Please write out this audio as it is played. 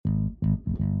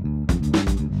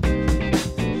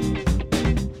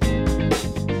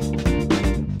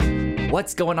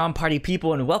What's going on, party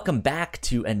people, and welcome back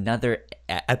to another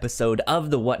episode of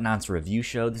the Whatnauts Review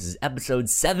Show. This is episode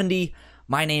 70.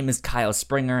 My name is Kyle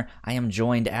Springer. I am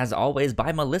joined, as always,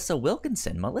 by Melissa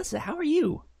Wilkinson. Melissa, how are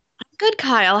you? I'm good,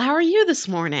 Kyle. How are you this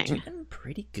morning? Doing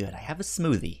pretty good. I have a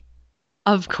smoothie.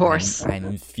 Of course.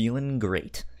 I'm feeling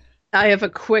great. I have a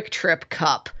Quick Trip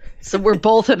cup, so we're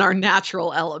both in our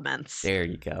natural elements. There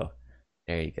you go.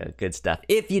 There you go. Good stuff.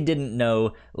 If you didn't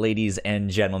know, ladies and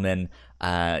gentlemen,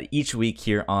 each week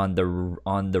here on the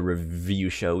review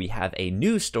show, we have a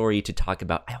new story to talk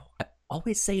about. I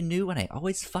always say new and I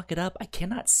always fuck it up. I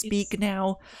cannot speak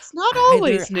now. It's not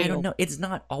always either. new. I don't know. It's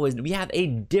not always new. We have a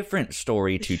different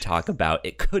story to talk about.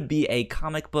 It could be a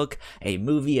comic book, a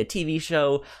movie, a TV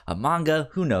show, a manga.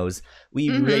 Who knows?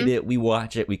 We rate it, we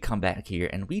watch it, we come back here,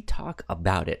 and we talk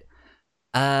about it.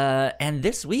 And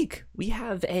this week we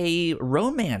have a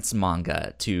romance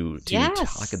manga to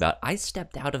talk about. I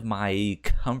stepped out of my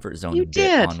comfort zone a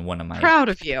bit on one of my Proud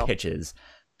of you. pitches.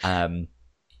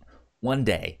 One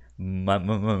day,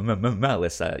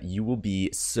 Melissa, you will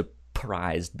be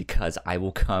surprised because I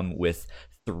will come with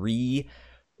 3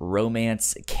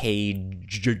 romance dramas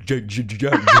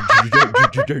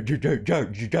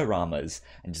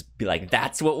and just be like,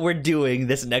 that's what we're doing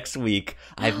this next week.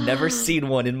 I've never seen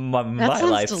one in my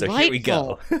life, so here we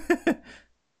go.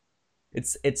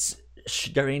 It's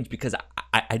strange because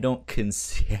I don't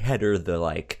consider the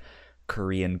like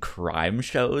Korean crime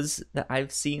shows that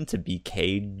I've seen to be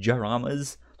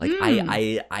K-dramas. Like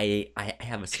I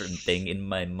have a certain thing in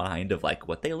my mind of like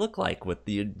what they look like with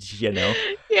the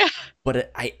Yeah.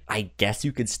 But I guess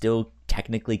you could still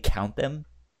technically count them.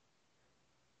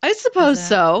 I suppose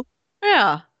so.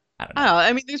 Yeah. I don't know.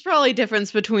 I mean, there's probably a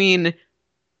difference between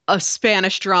a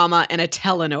Spanish drama and a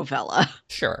telenovela.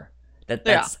 Sure.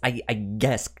 That's I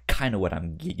guess kind of what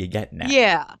I'm getting at.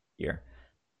 Yeah. Here.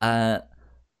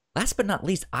 Last but not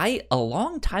least, a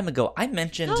long time ago I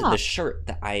mentioned the shirt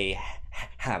that I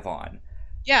have on.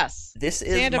 Yes. This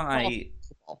is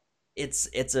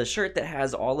it's a shirt that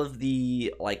has all of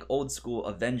the like old school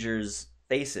Avengers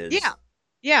faces.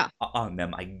 Yeah. On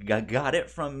them. I got it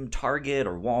from Target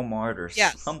or Walmart or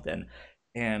something.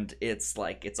 And it's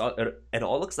like it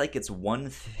all looks like it's one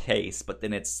face, but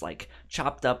then it's like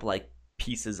chopped up like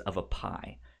pieces of a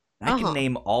pie. I can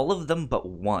name all of them but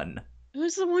one.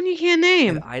 Who's the one you can't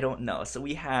name? I don't know. So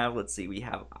we have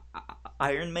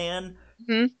Iron Man,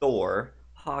 Thor,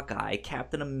 Hawkeye,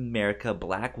 Captain America,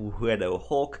 Black Widow,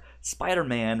 Hulk,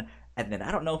 Spider-Man, and then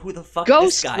I don't know who the fuck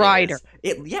Ghost this guy Rider.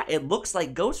 is. It looks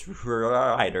like Ghost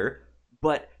Rider,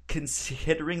 but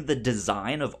considering the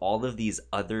design of all of these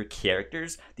other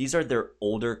characters, these are their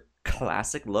older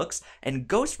classic looks, and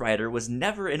Ghost Rider was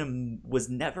never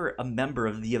a member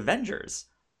of the Avengers.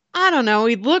 I don't know.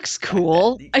 He looks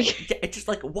cool. It's just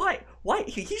like, why?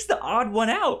 He's the odd one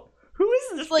out. Who is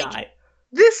this guy?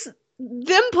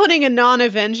 Them putting a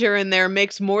non-Avenger in there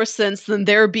makes more sense than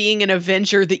there being an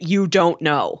Avenger that you don't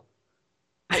know.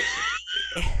 I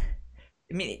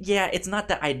mean, yeah, it's not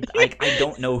that I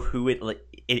don't know who it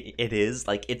is.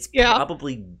 Like, it's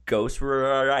probably Ghost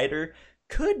Rider.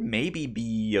 Could maybe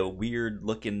be a weird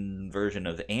looking version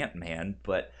of Ant-Man,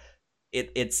 but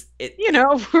it's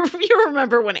you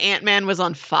remember when Ant-Man was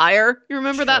on fire? You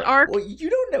remember that arc? Well, you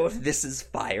don't know if this is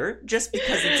fire. Just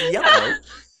because it's yellow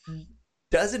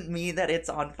doesn't mean that it's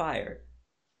on fire.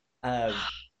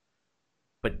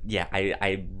 But yeah,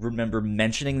 I remember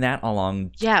mentioning that a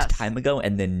long time ago,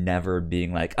 and then never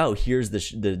being like, oh, here's the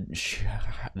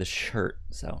shirt.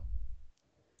 So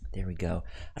there we go.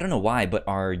 I don't know why, but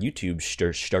our YouTube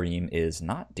stream is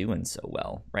not doing so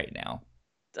well right now.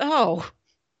 Oh.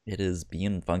 It is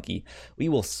being funky. We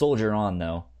will soldier on,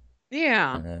 though.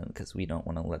 Yeah. Because we don't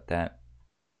want to let that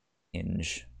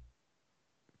hinge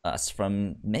us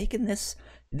from making this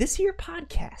here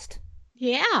podcast.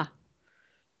 Yeah.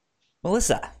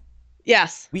 Melissa.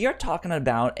 Yes. We are talking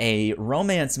about a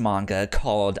romance manga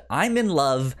called I'm in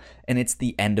Love, and it's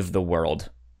the End of the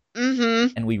World.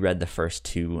 Mm-hmm. And we read the first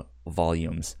 2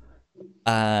 volumes.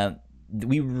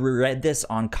 We read this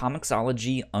on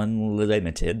Comixology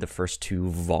Unlimited. The first 2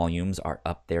 volumes are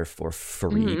up there for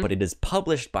free, but it is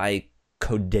published by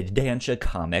Kodansha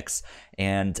Comics,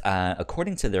 and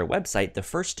according to their website, the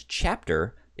first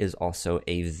chapter is also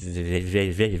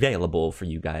available for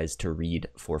you guys to read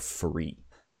for free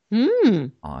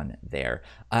on there.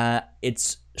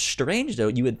 It's strange, though.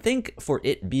 You would think for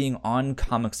it being on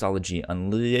Comixology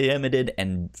Unlimited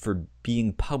and for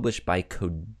being published by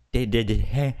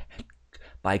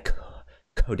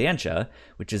Kodansha,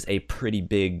 which is a pretty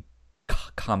big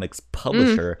comics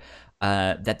publisher,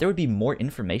 that there would be more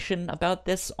information about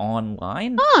this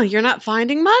online. Oh, you're not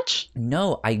finding much?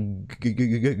 No, I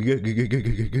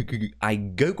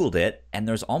googled it, and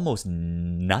there's almost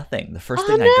nothing. The first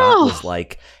thing I got was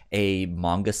like a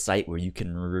manga site where you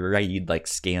can read like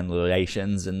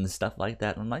scanlations and stuff like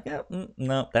that. And I'm like, yeah,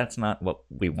 no, that's not what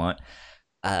we want.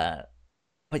 But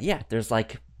yeah, there's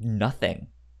like nothing.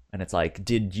 And it's like,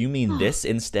 did you mean this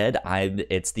instead?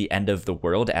 It's the end of the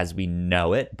world as we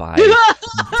know it by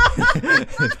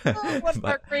one of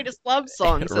our greatest love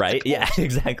songs, right? Yeah,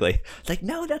 exactly. It's like,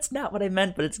 no, that's not what I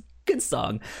meant, but it's a good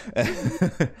song.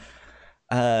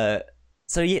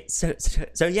 So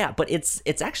yeah, but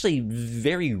it's actually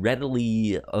very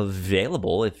readily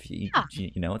available if you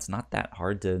know, it's not that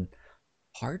hard to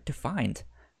find.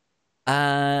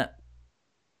 But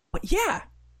yeah.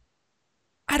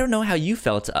 I don't know how you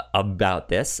felt about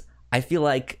this. I feel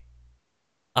like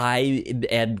I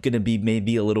am gonna be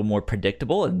maybe a little more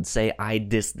predictable and say I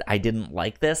didn't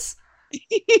like this.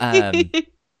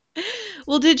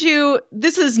 Well,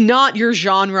 this is not your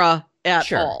genre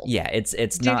at all. Yeah,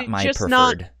 it's not my preferred.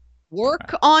 Not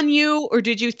work on you, or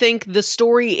did you think the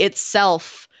story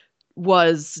itself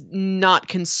was not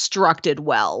constructed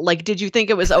well? Like, did you think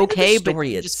it was okay, but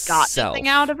you just got nothing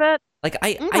out of it? Like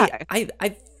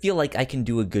I feel like I can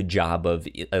do a good job of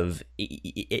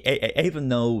even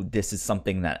though this is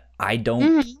something that I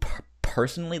don't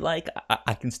personally like,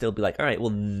 I can still be like, all right,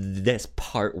 well, this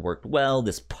part worked well,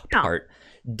 this part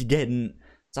didn't,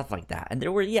 stuff like that. And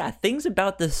there were things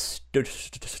about this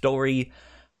story.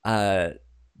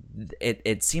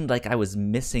 It seemed like I was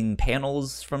missing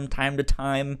panels from time to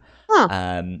time.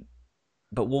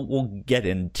 But we'll get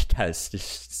into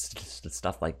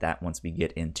stuff like that once we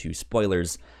get into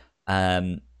spoilers.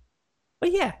 But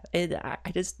yeah,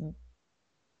 I just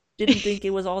didn't think it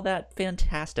was all that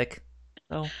fantastic.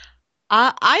 So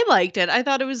I liked it. I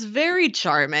thought it was very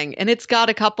charming, and it's got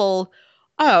a couple.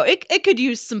 Oh, it could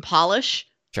use some polish.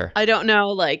 Sure. I don't know,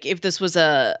 like if this was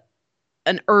an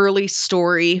early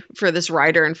story for this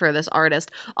writer and for this artist.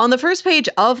 On the first page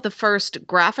of the first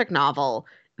graphic novel,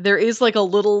 there is like a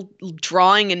little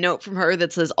drawing and note from her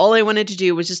that says, all I wanted to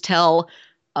do was just tell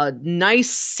a nice,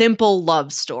 simple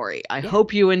love story. I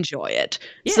hope you enjoy it.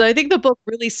 Yeah. So I think the book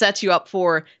really sets you up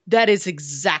for that is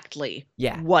exactly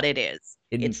what it is.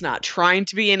 It's not trying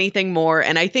to be anything more.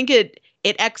 And I think it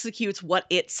executes what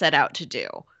it set out to do.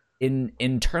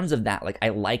 In terms of that, like, I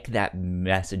like that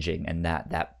messaging and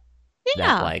that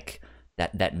like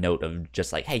that note of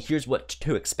just like, hey, here's what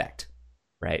to expect,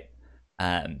 right?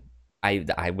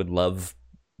 I would love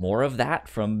more of that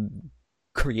from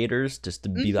creators, just to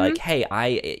be like, hey,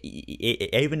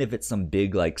 even if it's some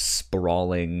big like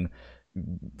sprawling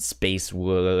space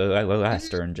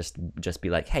western, just be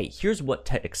like, hey, here's what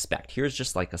to expect. Here's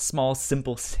just like a small,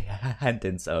 simple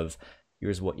sentence of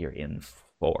here's what you're in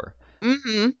for.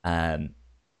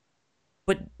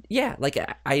 But yeah, like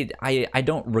I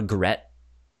don't regret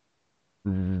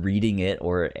reading it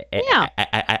or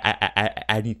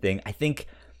anything. I think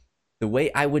the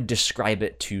way I would describe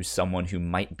it to someone who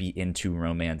might be into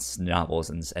romance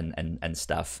novels and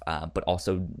stuff, but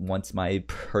also wants my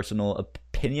personal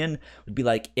opinion, would be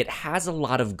like, it has a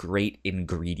lot of great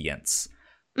ingredients.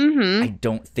 I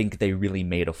don't think they really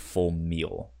made a full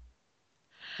meal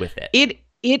with it.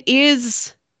 It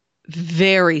is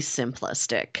very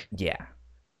simplistic. Yeah.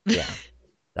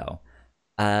 So,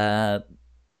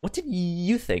 what did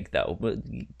you think, though?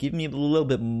 Give me a little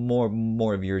bit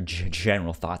more of your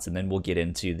general thoughts, and then we'll get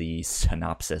into the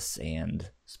synopsis and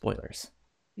spoilers.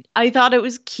 I thought it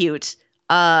was cute.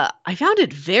 I found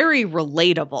it very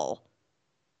relatable.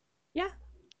 Yeah.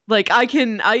 Like,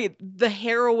 the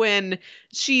heroine,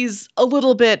 she's a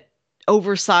little bit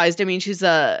oversized. I mean, she's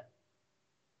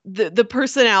the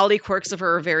personality quirks of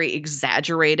her are very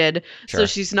exaggerated. Sure. So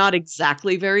she's not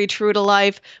exactly very true to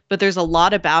life, but there's a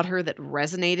lot about her that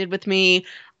resonated with me.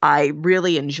 I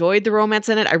really enjoyed the romance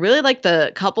in it. I really like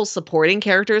the couple supporting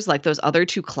characters, like those other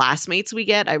two classmates we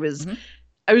get. I was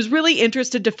really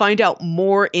interested to find out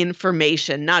more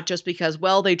information, not just because,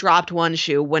 well, they dropped one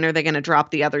shoe, when are they going to drop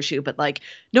the other shoe? But like,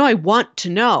 no, I want to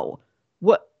know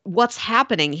what's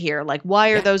happening here. Like, why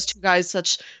are those two guys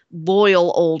such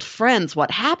loyal old friends?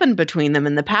 What happened between them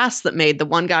in the past that made the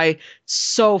one guy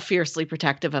so fiercely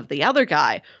protective of the other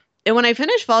guy? And when I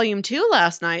finished volume 2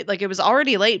 last night, like, it was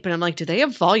already late, but I'm like, do they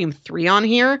have volume 3 on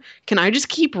here? Can I just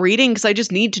keep reading? Because I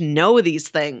just need to know these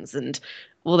things. And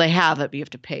well, they have it, but you have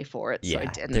to pay for it. So I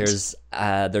didn't.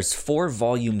 There's 4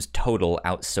 volumes total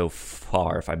out so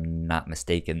far, if I'm not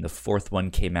mistaken. The 4th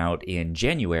one came out in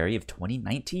January of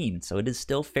 2019, so it is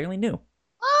still fairly new.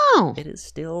 Oh, it is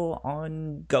still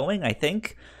ongoing, I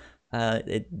think.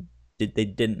 It they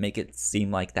didn't make it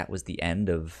seem like that was the end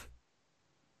of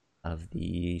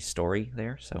the story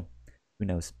there. So who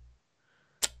knows?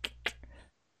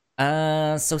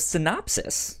 So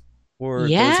synopsis for those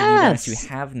of you guys who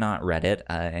have not read it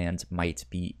and might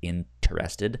be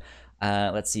interested.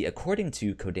 Let's see. According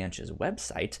to Kodansha's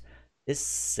website, this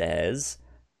says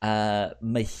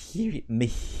Mihiru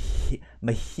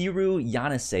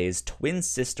Yanase's twin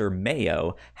sister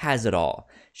Mayo has it all.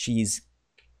 She's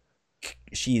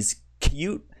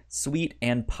cute, sweet,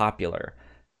 and popular.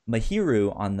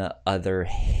 Mihiru, on the other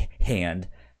hand,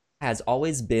 has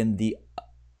always been the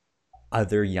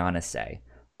other Yanase.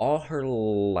 All her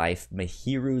life,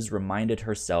 Mihiru's reminded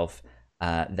herself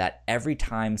that every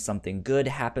time something good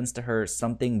happens to her,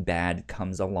 something bad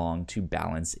comes along to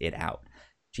balance it out.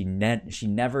 She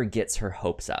never gets her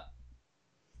hopes up.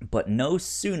 But no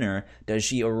sooner does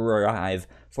she arrive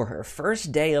for her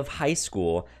first day of high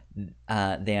school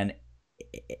than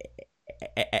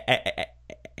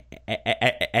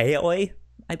Aoi,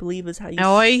 I believe is how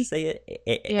you say it.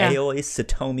 Aoi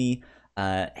Satomi,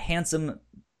 her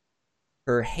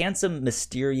handsome,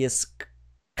 mysterious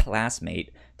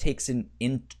classmate takes an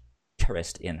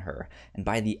interest in her, and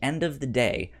by the end of the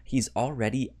day, he's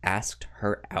already asked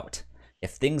her out.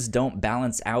 If things don't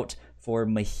balance out for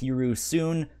Mihiru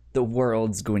soon, the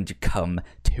world's going to come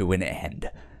to an end.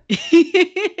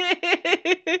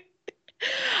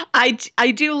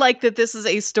 I do like that this is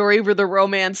a story where the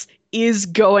romance is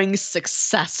going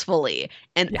successfully,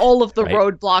 and all of the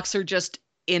roadblocks are just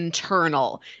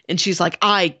internal. And she's like,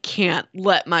 I can't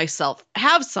let myself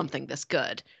have something this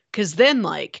good, because then,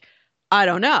 like, I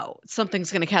don't know,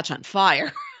 something's going to catch on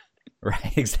fire.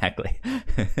 Right, exactly.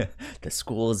 The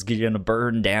school is going to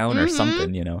burn down or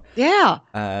something, you know? Yeah.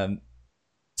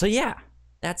 So yeah,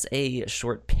 that's a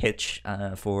short pitch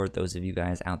for those of you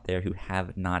guys out there who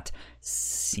have not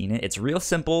seen it. It's real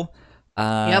simple.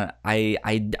 I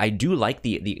do like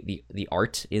the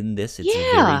art in this. It's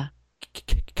very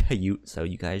cute, so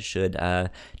you guys should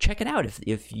check it out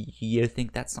if you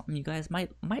think that's something you guys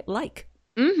might like.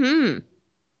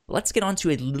 Let's get on to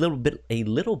a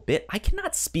little bit. I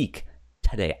cannot speak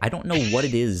today. I don't know what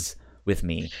it is with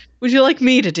me. Would you like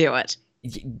me to do it?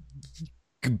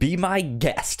 Be my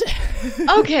guest.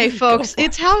 Okay, folks,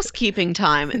 it's housekeeping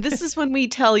time. This is when we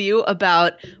tell you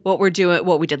about what we're doing,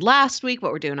 what we did last week,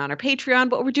 what we're doing on our Patreon,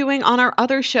 what we're doing on our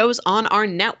other shows on our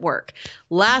network.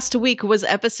 Last week was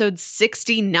episode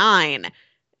 69.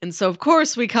 And so, of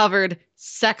course, we covered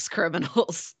Sex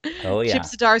Criminals. Oh, yeah. Chip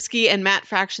Zdarsky and Matt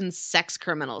Fraction's Sex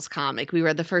Criminals comic. We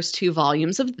read the first 2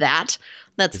 volumes of that.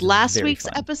 That's last week's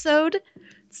episode.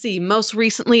 Let's see, most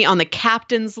recently on the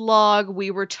Captain's Log, we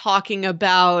were talking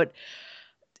about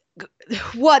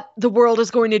what the world is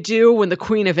going to do when the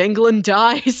Queen of England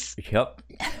dies. Yep.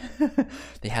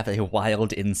 They have a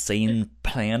wild, insane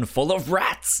plan full of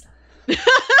rats. It's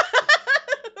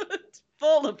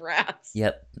full of rats.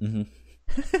 Yep.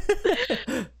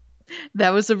 That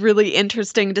was a really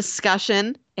interesting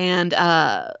discussion. And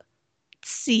let's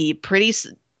see, pretty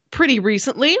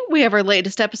recently, we have our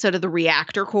latest episode of The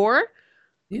Reactor Core,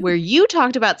 where you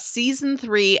talked about season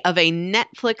 3 of a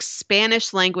Netflix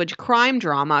Spanish language crime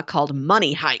drama called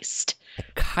Money Heist. I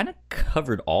kind of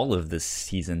covered all of this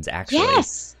seasons, actually.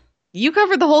 Yes. You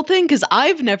covered the whole thing because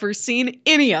I've never seen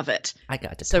any of it. I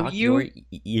got to talk your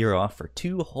ear off for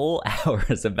 2 whole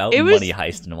hours about Money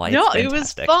Heist and why it's fantastic. It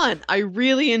was fun. I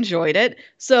really enjoyed it.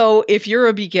 So if you're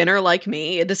a beginner like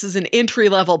me, this is an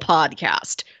entry-level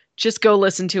podcast. Just go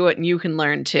listen to it and you can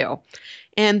learn too.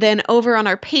 And then over on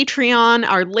our Patreon,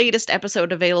 our latest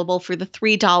episode available for the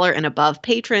 $3 and above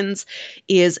patrons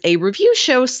is a review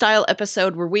show style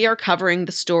episode where we are covering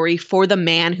the story For the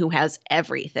Man Who Has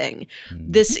Everything.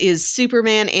 This is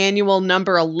Superman Annual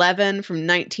number 11 from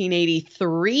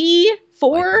 1983,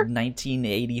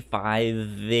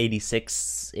 1985,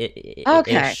 86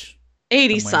 Okay.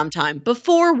 80 sometime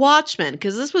before Watchmen,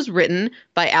 because this was written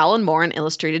by Alan Moore and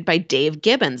illustrated by Dave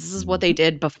Gibbons. This is what they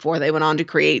did before they went on to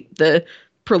create the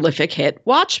prolific hit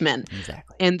Watchmen.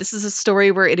 Exactly. And this is a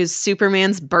story where it is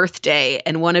Superman's birthday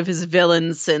and one of his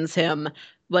villains sends him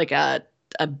like a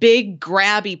big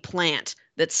grabby plant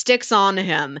that sticks onto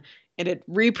him, and it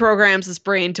reprograms his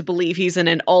brain to believe he's in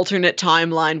an alternate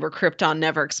timeline where Krypton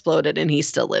never exploded and he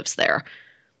still lives there.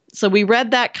 So we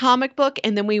read that comic book,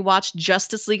 and then we watched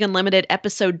Justice League Unlimited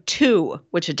episode 2,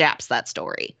 which adapts that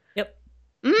story. Yep.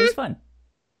 It was fun.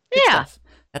 Good Yeah. stuff.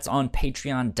 That's on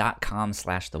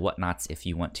patreon.com/thewhatnots if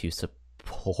you want to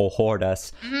support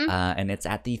us. And it's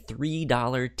at the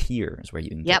 $3 tiers where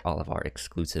you can get all of our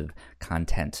exclusive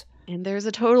content. And there's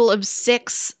a total of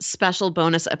 6 special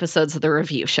bonus episodes of the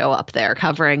review show up there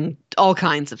covering all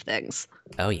kinds of things.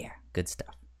 Oh, yeah. Good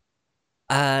stuff.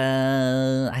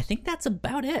 I think that's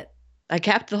about it. I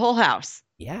kept the whole house.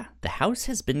 Yeah, the house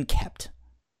has been kept.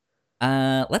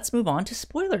 Let's move on to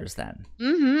spoilers then.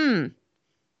 Mm-hmm.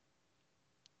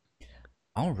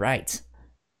 All right.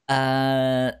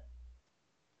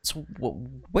 So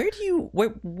where do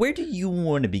you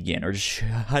want to begin, or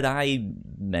should I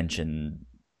mention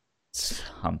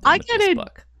something with this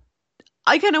book?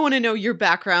 I kind of want to know your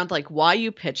background, like why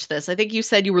you pitched this. I think you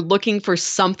said you were looking for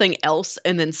something else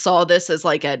and then saw this as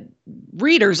like a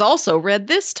readers also read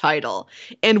this title.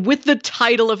 And with the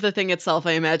title of the thing itself,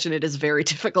 I imagine it is very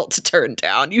difficult to turn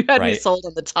down. You had me sold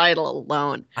on the title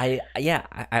alone. I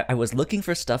was looking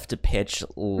for stuff to pitch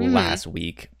last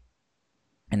week,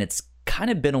 and it's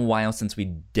kind of been a while since we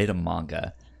did a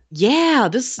manga. Yeah,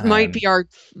 this might be our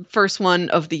first one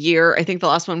of the year. I think the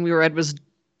last one we read was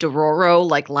Dororo,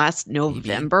 like last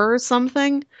November or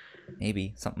something.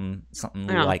 Maybe something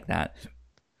like that.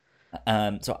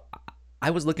 So I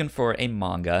was looking for a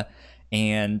manga,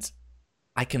 and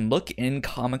I can look in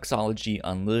Comixology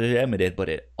Unlimited, but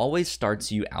it always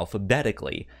starts you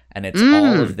alphabetically, and it's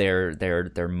all of their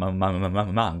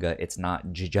manga. It's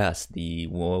not just the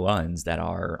ones that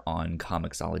are on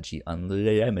Comixology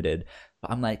Unlimited.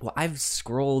 But I'm like, well, I've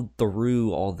scrolled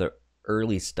through all the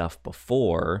early stuff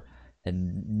before,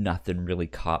 and nothing really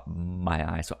caught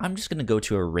my eye. So I'm just going to go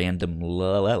to a random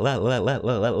letter.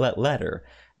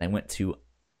 And I went to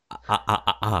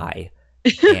I.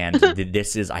 And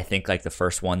this is, I think, like the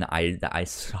first one that I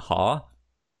saw.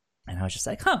 And I was just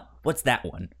like, what's that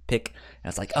one? Pick. And I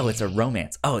was like, oh, it's a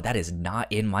romance. Oh, that is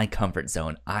not in my comfort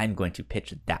zone. I'm going to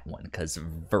pitch that one because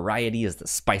variety is the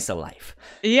spice of life.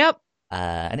 Yep.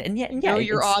 And yeah, know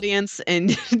your audience,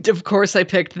 and of course I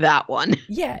picked that one.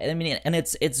 Yeah, I mean, and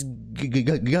it's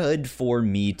good for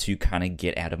me to kind of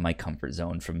get out of my comfort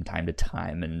zone from time to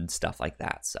time and stuff like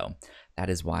that. So that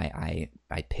is why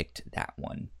I picked that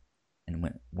one and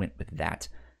went with that.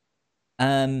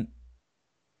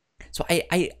 So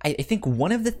I think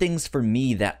one of the things for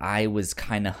me that I was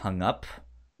kind of hung up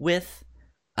with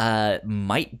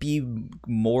might be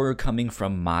more coming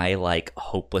from my like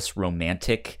hopeless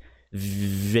romantic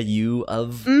view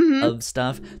of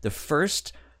stuff. The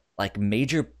first like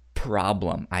major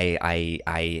problem I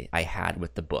had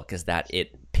with the book is that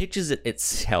it pitches it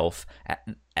itself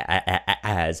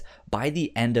as, by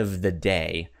the end of the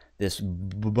day, this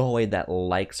boy that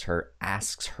likes her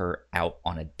asks her out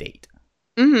on a date.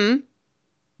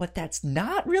 But that's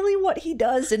not really what he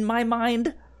does in my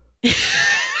mind.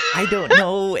 I don't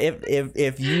know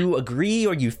if you agree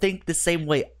or you think the same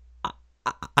way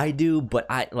I do, but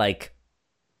I like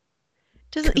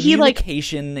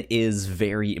communication is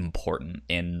very important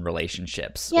in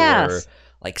relationships. Yes. Or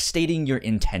like stating your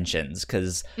intentions,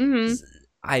 because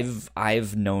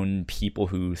I've known people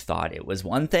who thought it was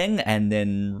one thing and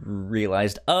then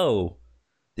realized, oh,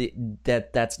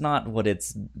 that's not what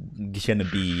it's gonna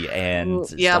be, and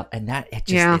stuff. And that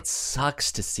it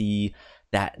sucks to see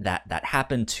that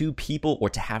happen to people, or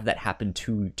to have that happen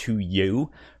to you,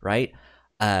 right?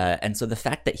 And so the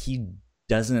fact that he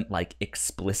doesn't like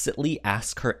explicitly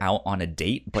ask her out on a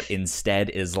date, but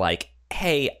instead is like,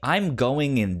 hey, I'm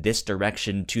going in this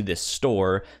direction to this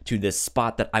store, to this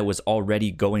spot that I was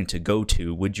already going to go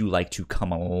to. Would you like to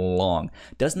come along?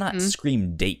 Does not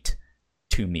scream date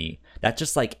to me. That's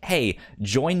just like, hey,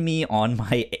 join me on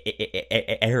my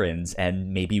errands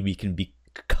and maybe we can be.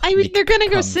 I mean, they're gonna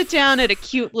go sit down at a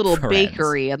cute little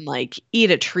bakery and like eat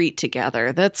a treat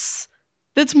together. That's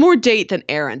more date than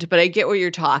errand, but I get what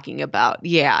you're talking about.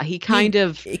 Yeah, he kind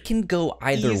of... It can go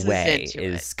either way,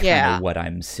 is kind of what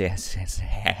I'm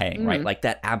saying, right? Like,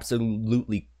 that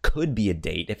absolutely could be a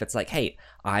date. If it's like, hey,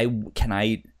 can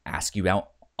I ask you out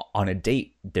on a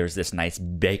date? There's this nice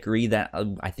bakery that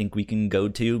I think we can go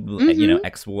to, you know,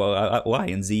 X, Y,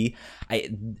 and Z.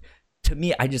 To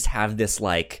me, I just have this,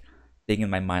 like... thing in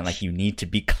my mind, like, you need to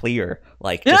be clear,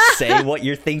 like, just say what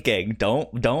you're thinking.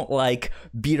 Don't like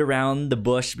beat around the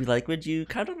bush. Be like, would you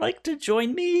kind of like to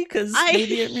join me, because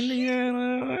maybe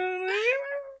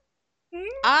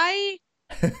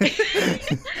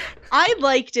I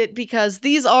liked it because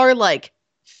these are like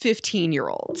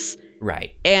 15-year-olds,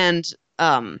 right? And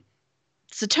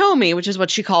Satomi, which is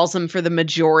what she calls them for the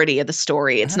majority of the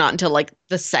story, it's not until like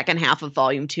the second half of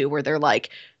volume 2 where they're like,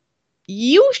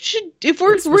 you should, if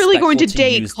we're really going to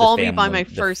date, call me by my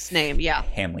first name. Yeah.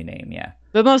 Family name, yeah.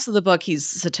 But most of the book, he's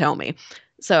Satomi.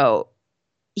 So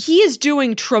he is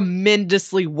doing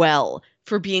tremendously well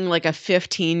for being like a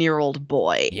 15-year-old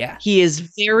boy. Yeah. He is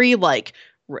very like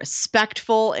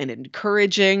respectful and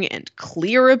encouraging and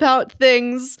clear about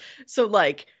things. So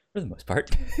like for the most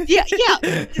part. Yeah,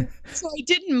 yeah. So I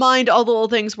didn't mind all the little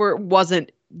things where it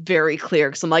wasn't very clear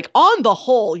because I'm like, on the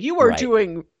whole, you are Right.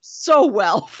 doing so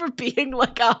well for being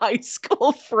like a high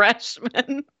school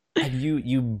freshman. And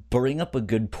you bring up a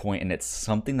good point, and it's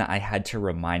something that I had to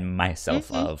remind myself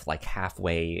Hmm. of like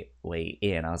halfway way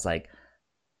in. I was like,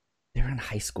 they're in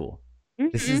high school.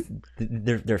 This Hmm. is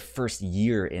their first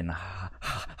year in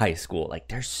high school. Like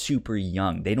they're super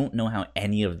young. They don't know how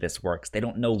any of this works. They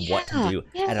don't know what to Yeah, do.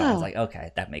 And I was yeah. like,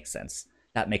 okay, that makes sense.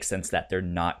 That makes sense that they're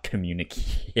not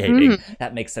communicating. Hmm.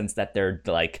 That makes sense that they're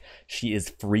like she is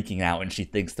freaking out and she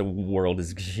thinks the world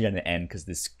is gonna end because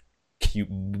this cute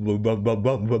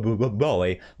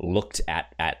boy looked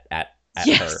at her,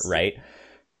 Yes. right?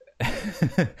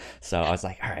 So I was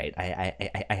like, all right,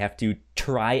 I have to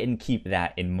try and keep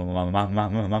that in my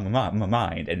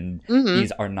mind. And Hmm.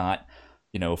 these are not,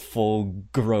 full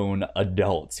grown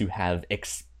adults who have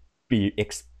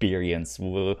experience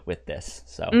with this.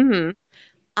 So, Hmm.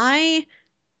 I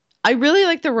I really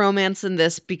like the romance in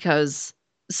this because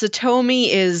Satomi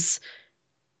is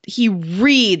he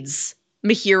reads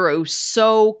Mihiro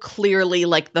so clearly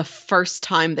like the first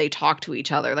time they talk to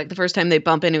each other, like the first time they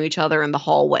bump into each other in the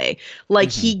hallway. Like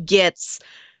mhm. he gets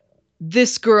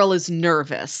this girl is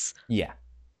nervous. Yeah,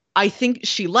 I think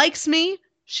she likes me.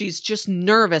 She's just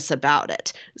nervous about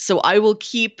it. So I will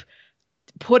keep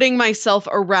putting myself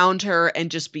around her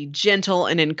and just be gentle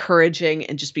and encouraging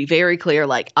and just be very clear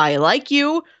like, I like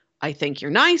you. I think you're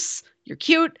nice. You're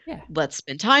cute. yeah, Let's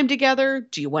spend time together.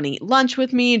 Do you want to eat lunch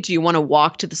with me? Do you want to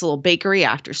walk to this little bakery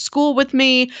after school with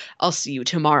me? I'll see you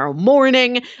tomorrow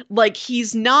morning. Like,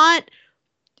 he's not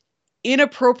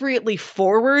inappropriately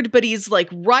forward, but he's like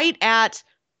right at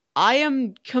I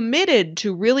am committed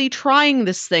to really trying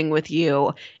this thing with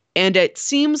you. And it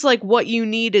seems like what you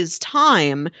need is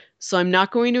time. So I'm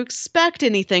not going to expect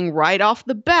anything right off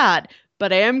the bat,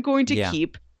 but I am going to yeah,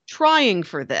 keep trying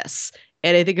for this.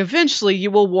 And I think eventually you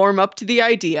will warm up to the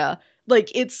idea.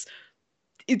 Like it's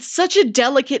such a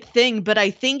delicate thing, but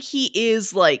I think he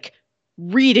is like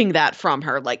reading that from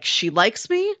her. Like she likes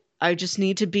me. I just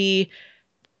need to be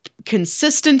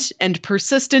consistent and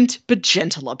persistent, but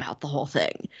gentle about the whole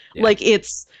thing. yeah, Like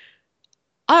it's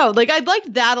oh, like I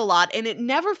liked that a lot, and it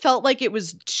never felt like it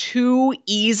was too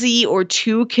easy or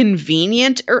too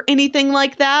convenient or anything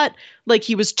like that. Like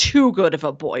he was too good of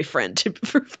a boyfriend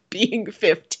for being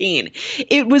 15.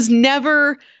 It was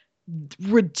never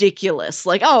ridiculous.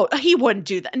 Like, oh, he wouldn't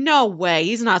do that. No way.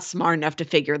 He's not smart enough to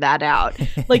figure that out.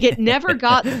 Like it never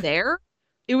got there.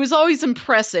 It was always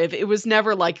impressive. It was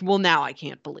never like, well, now I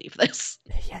can't believe this.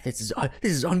 yeah. This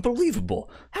is unbelievable.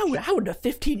 How would a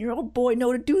 15-year-old boy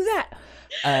know to do that?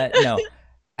 No,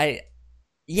 I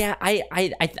yeah,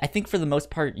 I think for the most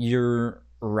part you're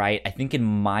right. I think in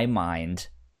my mind,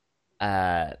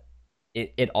 uh,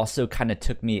 it also kind of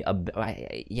took me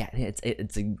yeah,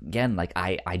 it's again like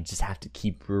I just have to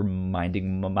keep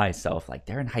reminding myself like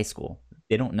they're in high school.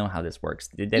 They don't know how this works.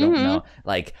 They don't Mm-hmm. know.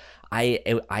 Like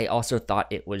I also thought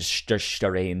it was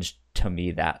strange to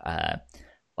me that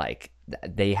like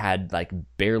they had like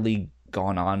barely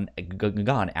gone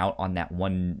out on that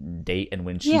one date, and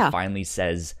when she Yeah. finally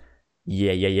says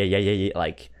yeah,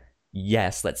 like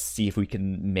yes, let's see if we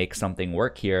can make something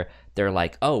work here, they're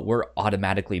like, oh, we're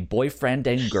automatically boyfriend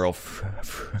and That was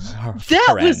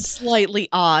girlfriend. slightly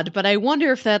odd, but I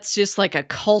wonder if that's just like a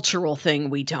cultural thing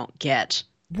we don't get.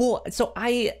 Well, so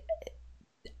I've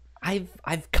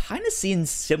kind of seen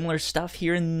similar stuff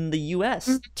here in the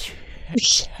US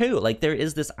too. Like there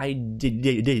is this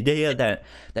idea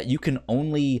that you can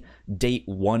only date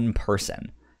one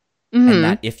person, and Mm-hmm.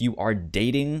 that if you are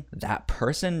dating that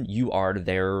person, you are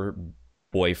their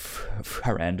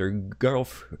boyfriend or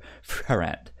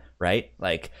girlfriend, right?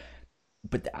 Like,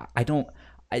 but I don't.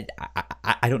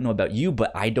 I don't know about you,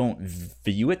 but I don't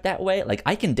view it that way. Like,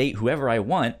 I can date whoever I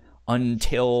want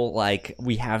until like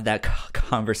we have that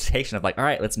conversation of like, all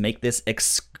right, let's make this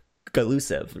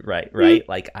exclusive, right?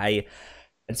 Like and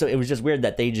so it was just weird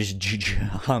that they just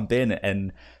jump in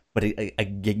and, but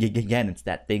again, it's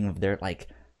that thing of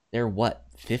they're what,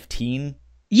 15,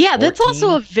 Yeah, that's also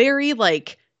 14. a very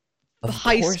like Of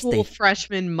high course school they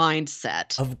freshman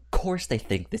mindset. of course they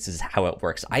think this is how it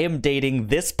works. I am dating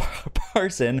this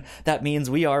person. That means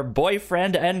we are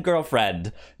boyfriend and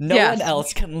girlfriend. No Yes, one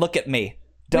else can look at me.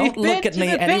 we've Don't been look at to me,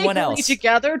 the anyone bakery else.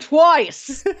 together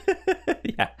twice.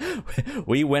 Yeah.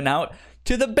 We went out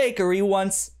to the bakery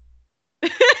once.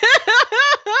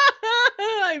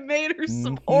 I made her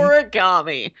some Hmm.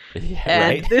 origami, Yeah, and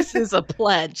right? this is a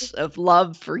pledge of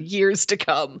love for years to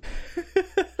come.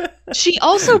 She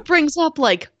also brings up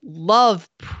like love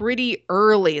pretty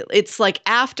early. It's like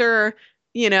after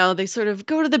you know, they sort of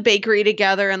go to the bakery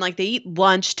together and like they eat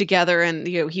lunch together and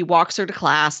you know, he walks her to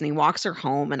class and he walks her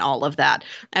home and all of that.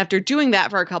 After doing that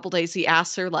for a couple days, he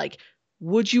asks her like,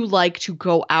 "Would you like to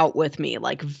go out with me?"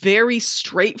 Like very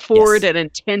straightforward Yes. and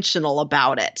intentional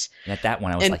about it. And at that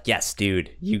one, I was And like, yes, dude,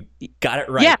 you got it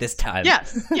right this yes, time.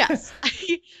 yes.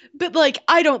 But like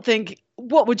I don't think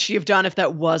what would she have done if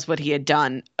that was what he had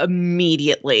done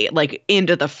immediately, like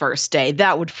into the first day?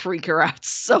 That would freak her out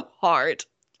so hard.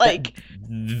 That Like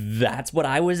that's what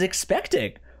I was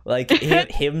expecting. Like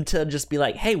him to just be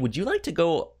like, "Hey, would you like to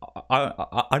go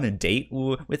on a date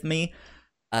with me?"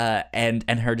 And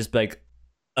her just be like,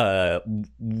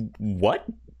 what?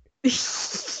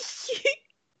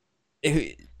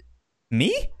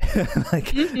 Me? like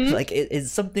Mhm. like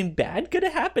is something bad gonna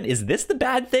happen? Is this the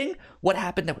bad thing? What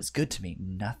happened that was good to me?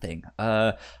 Nothing.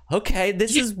 Okay,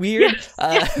 this is weird.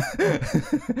 Yes,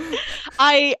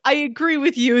 I agree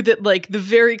with you that like the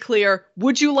very clear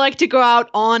would you like to go out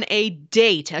on a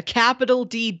date, a capital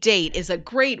D date is a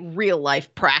great real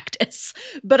life practice.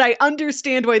 But I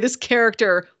understand why this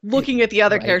character looking at the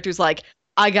other Right. characters like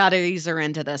I got to ease her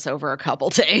into this over a couple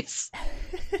days.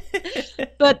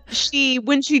 But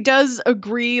when she does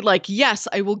agree like yes,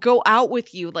 I will go out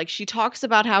with you, like she talks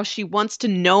about how she wants to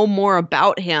know more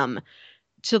about him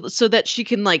to so that she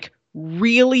can like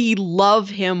really love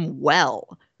him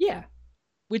well, Yeah.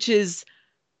 which is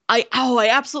I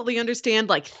absolutely understand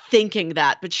like thinking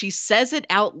that, but she says it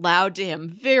out loud to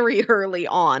him very early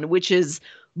on, which is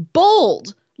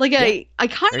bold. Like Yeah. I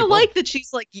kind Very of bold. like that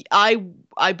she's like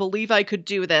I believe I could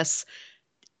do this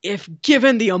if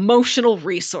given the emotional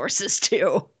resources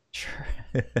to. Sure.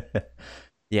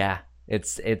 Yeah.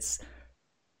 It's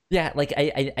yeah, like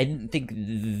I didn't think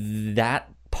that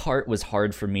part was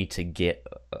hard for me to get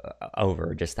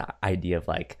over, just the idea of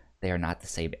like they are not the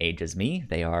same age as me.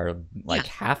 They are like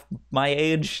Yeah. half my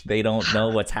age. They don't know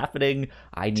what's happening.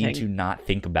 I need to Ting. not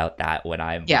think about that when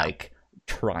I'm Yeah. like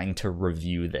trying to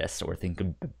review this or think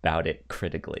about it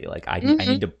critically. Like I Mhm.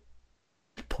 need to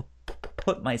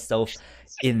put myself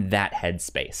in that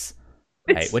headspace,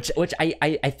 right? Which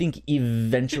I think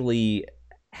eventually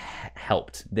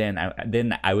helped. Then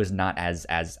I was not as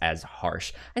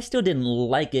harsh. I still didn't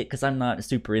like it because I'm not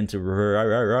super into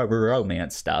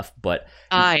romance stuff, but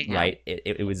I am. right,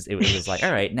 it was like,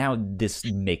 all right, now this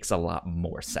makes a lot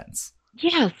more sense.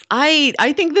 Yes,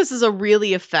 I think this is a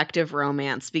really effective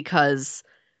romance because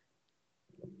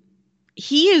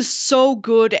he is so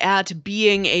good at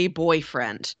being a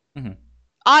boyfriend. Mhm.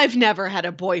 I've never had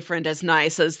a boyfriend as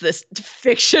nice as this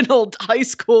fictional high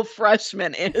school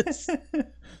freshman is.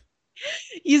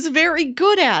 He's very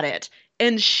good at it.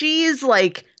 And she's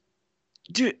like,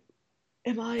 do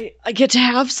am I get to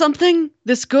have something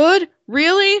this good?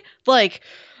 Really? Like,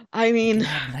 I I can mean,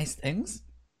 have nice things.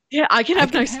 yeah, I can I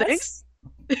have can nice have. things.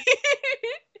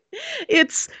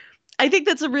 It's I think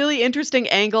that's a really interesting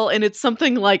angle and it's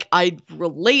something like I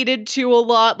related to a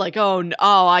lot like oh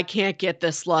I can't get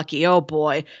this lucky. Oh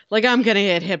boy. Like I'm going to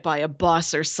get hit by a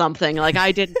bus or something. Like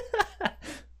I didn't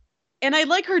and I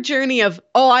like her journey of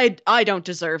oh I don't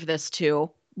deserve this too.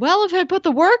 Well, if I put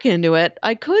the work into it,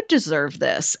 I could deserve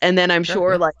this. And then I'm Sure.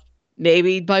 sure Yeah. like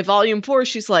maybe by volume 4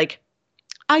 she's like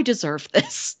I deserve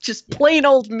this. Just Yeah. plain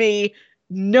old me,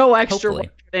 no extra Hopefully.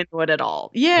 work put into it at all.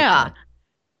 Yeah. Hopefully.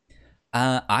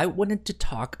 I wanted to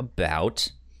talk about.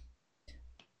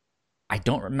 I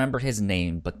don't remember his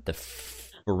name, but the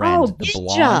friend, Oh, the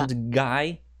Ginja. blonde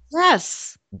guy.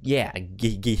 Yes. Yeah,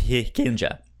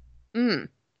 Ginja. Mm.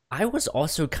 I was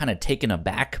also kind of taken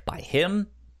aback by him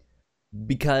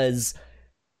because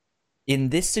in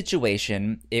this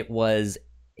situation, it was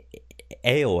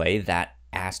Aoi that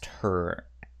asked her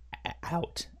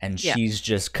out, and Yeah. she's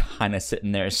just kind of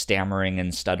sitting there stammering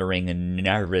and stuttering and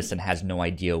nervous and has no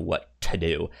idea what to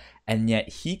do. And yet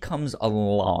he comes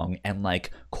along and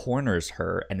like corners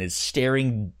her and is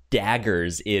staring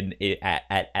daggers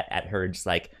at her, just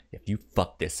like, if you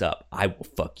fuck this up, I will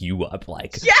fuck you up.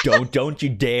 Like, Yeah. don't you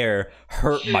dare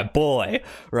hurt my boy,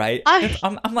 right?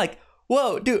 I'm like,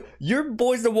 whoa, dude, your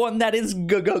boy's the one that is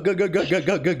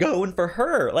going for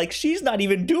her. Like, she's not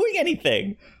even doing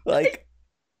anything. Like,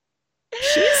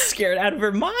 she's scared out of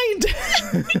her mind.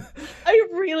 I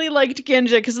really liked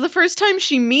Genja because the first time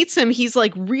she meets him, he's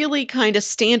like really kind of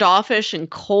standoffish and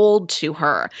cold to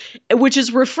her, which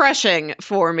is refreshing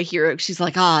for Mahiro. She's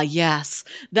like, ah, yes,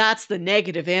 that's the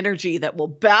negative energy that will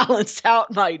balance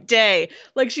out my day.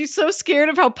 Like, she's so scared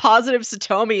of how positive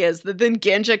Satomi is that then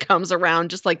Genja comes around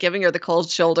just like giving her the cold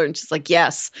shoulder and she's like,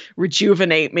 yes,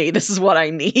 rejuvenate me. This is what I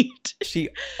need. She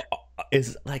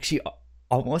is like, she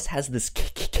almost has this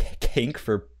kink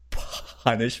for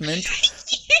punishment.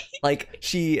 Like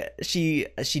does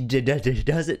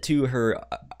it to her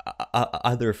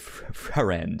other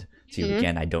friend too. Mhm.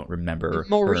 Again, I don't remember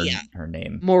Moria. her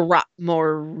name. Moria.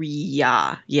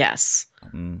 Yes.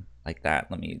 Like that.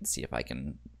 Let me see if I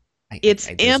can. It's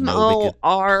There's no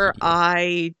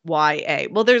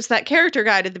Moriya. Well, there's that character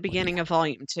guide at the beginning of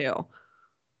volume 2.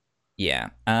 Yeah.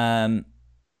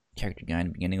 Character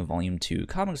guide, beginning of volume 2,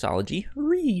 Comixology.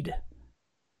 Read.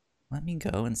 Let me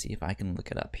go and see if I can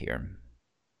look it up here.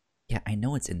 Yeah, I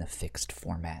know it's in the fixed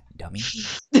format, dummy.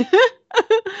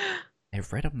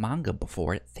 I've read a manga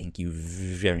before it. Thank you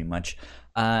very much.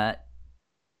 Her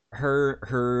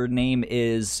name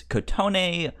is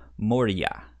Kotone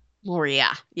Moria.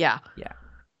 Moria. Yeah. Yeah.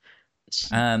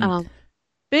 But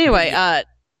anyway,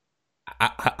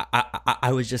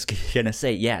 I was just gonna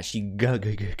say, yeah, she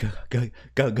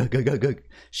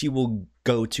she will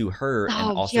go to her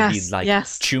and also be like,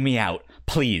 chew me out,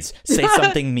 please, say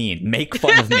something mean, make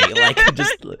fun of me, like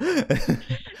just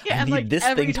I need this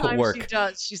thing to work. She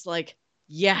does, she's like,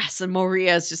 yes, and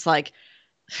Moria is just like,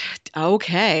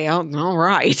 okay, all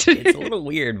right. It's a little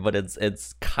weird, but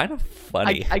it's kind of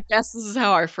funny. I guess this is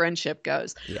how our friendship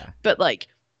goes. Yeah, but like,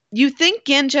 you think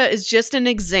Ginja is just an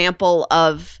example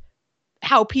of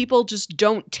how people just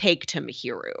don't take to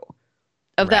Mihiru,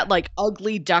 of that like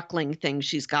ugly duckling thing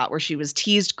she's got, where she was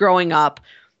teased growing up,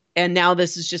 and now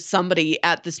this is just somebody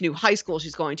at this new high school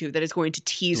she's going to that is going to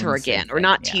tease her again, or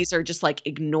not tease her, just like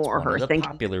ignore her. The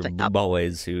popular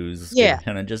boys who's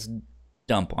gonna just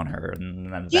dump on her,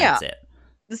 and that's it.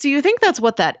 So you think that's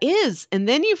what that is, and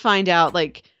then you find out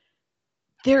like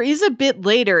there is a bit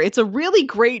later. It's a really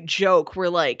great joke where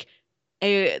like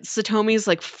Satomi's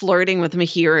like flirting with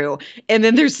Mihiru, and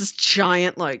then there's this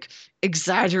giant like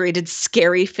exaggerated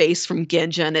scary face from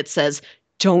Ginja, and it says,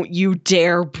 "Don't you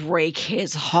dare break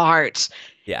his heart."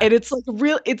 Yeah. And it's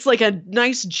like a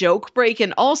nice joke break,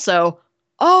 and also,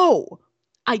 oh,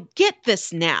 I get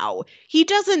this now. He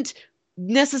doesn't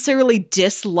necessarily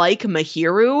dislike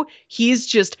Mihiru. He's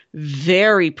just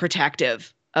very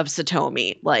protective of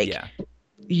Satomi. Like,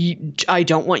 I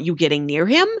don't want you getting near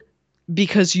him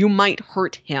because you might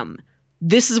hurt him.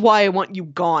 This is why I want you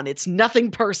gone. It's nothing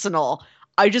personal.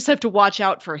 I just have to watch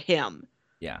out for him.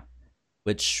 Yeah.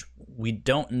 Which we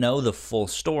don't know the full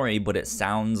story, but it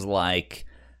sounds like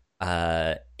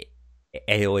Aoi's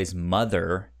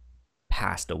mother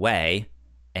passed away,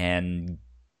 and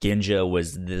Ginja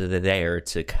was there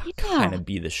to kind of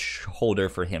be the shoulder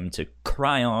for him to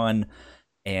cry on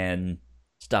and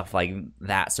stuff like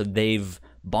that. So they've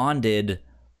bonded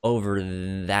over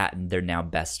that, and they're now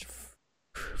best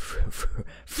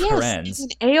friends. Yes,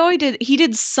 Aoi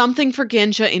did something for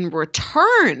Ginja in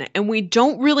return, and we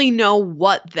don't really know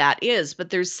what that is,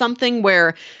 but there's something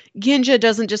where Ginja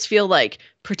doesn't just feel like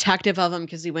protective of him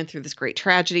because he went through this great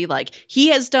tragedy. Like, he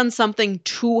has done something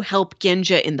to help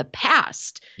Ginja in the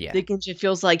past. Yeah. That Ginja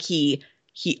feels like he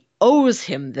owes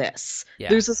him this. Yeah.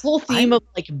 There's this whole theme of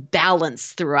like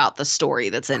balance throughout the story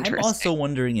that's interesting. I'm also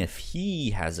wondering if he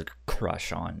has a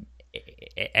crush on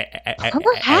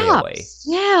perhaps.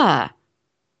 Yeah.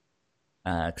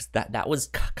 Because that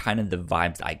was kind of the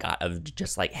vibes I got of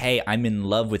just like, hey, I'm in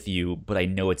love with you, but I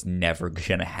know it's never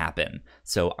gonna happen,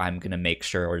 so I'm gonna make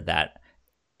sure that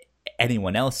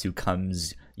anyone else who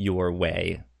comes your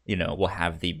way, will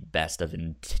have the best of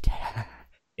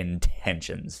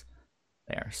intentions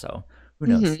there. So who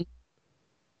knows? Mm-hmm.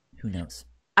 Who knows?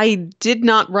 I did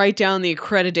not write down the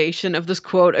accreditation of this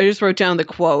quote. I just wrote down the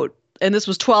quote. And this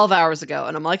was 12 hours ago.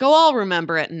 And I'm like, oh, I'll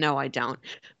remember it. No, I don't.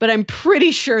 But I'm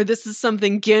pretty sure this is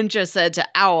something Ginja said to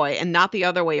Aoi and not the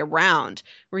other way around,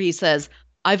 where he says,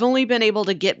 I've only been able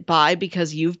to get by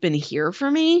because you've been here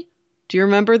for me. Do you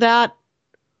remember that?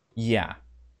 Yeah.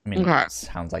 I mean, it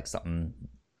sounds like something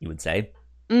you would say.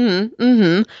 Mm-hmm.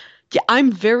 Mm-hmm. Yeah,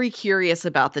 I'm very curious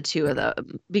about the two of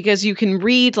them, because you can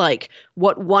read like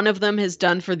what one of them has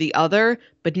done for the other,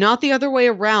 but not the other way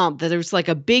around. That there's like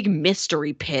a big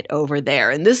mystery pit over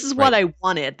there. And this is what I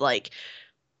wanted. Like,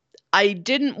 I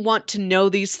didn't want to know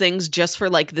these things just for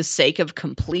like the sake of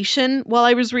completion while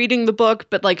I was reading the book,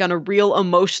 but like on a real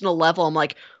emotional level, I'm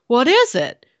like, what is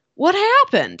it? What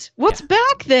happened? What's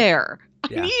back there?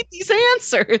 I need these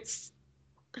answers.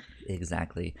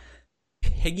 Exactly.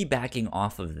 Piggybacking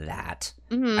off of that,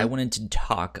 I wanted to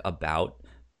talk about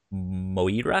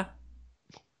Moria.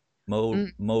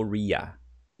 Moria.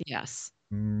 Yes.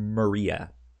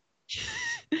 Maria.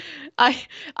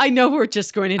 I know we're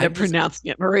just going to end up pronouncing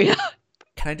it Maria.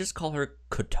 Can I just call her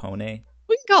Kotone?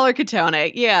 We can call her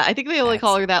Kotone. Yeah, I think they only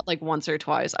call her that like once or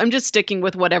twice. I'm just sticking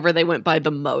with whatever they went by the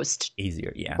most.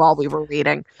 Easier, yeah. While we were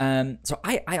reading. So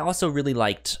I also really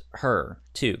liked her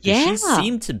too. She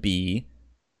seemed to be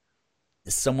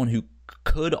someone who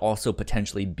could also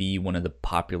potentially be one of the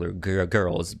popular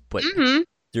girls, but Hmm.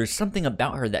 there's something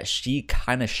about her that she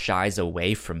kind of shies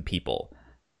away from people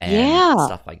and Yeah.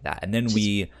 stuff like that. And then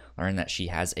we learn that she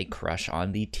has a crush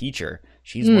on the teacher.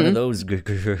 She's one of Mm. those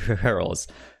girls.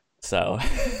 So,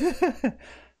 but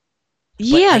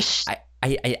Yeah.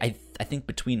 I think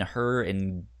between her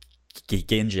and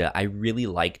Ginja, I really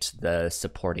liked the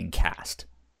supporting cast.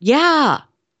 Yeah.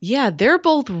 Yeah, they're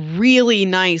both really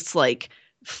nice like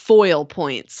foil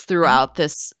points Mhm. throughout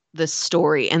this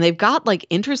story, and they've got like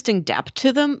interesting depth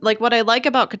to them. Like what I like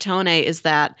about Katone is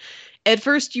that at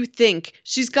first you think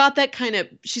she's kind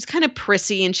of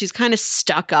prissy and she's kind of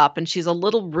stuck up and she's a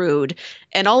little rude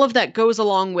and all of that goes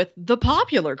along with the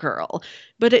popular girl.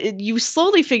 But you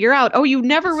slowly figure out, oh,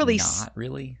 It's not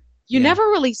really. you Yeah. never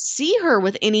really see her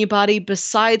with anybody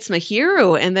besides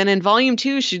Mahiru. And then in volume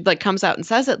 2, she like comes out and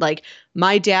says it like,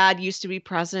 my dad used to be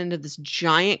president of this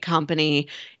giant company,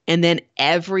 and then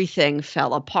everything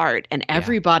fell apart, and Yeah.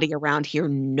 everybody around here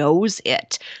knows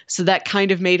it. So that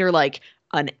kind of made her like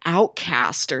an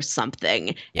outcast or something.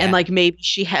 And Yeah. like maybe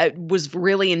she was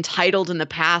really entitled in the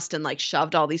past and like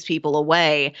shoved all these people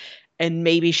away. And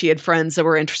maybe she had friends that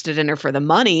were interested in her for the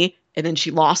money, and then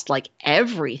she lost like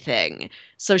everything.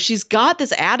 So she's got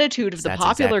this attitude of the That's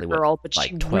popular exactly what girl, but she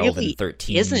like 12 and really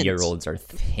 13 year isn't. olds are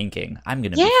thinking. I'm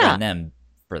going to Yeah, befriend them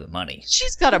for the money.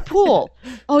 she's got a pool.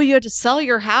 Oh, you had to sell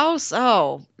your house?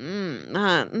 Oh,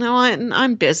 no,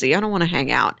 I'm busy. I don't want to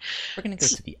hang out. We're going to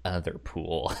go to the other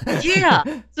pool. Yeah.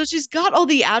 So she's got all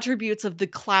the attributes of the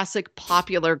classic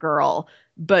popular girl,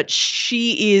 but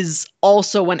she is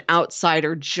also an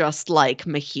outsider just like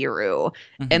Mahiru.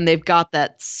 Mhm. And they've got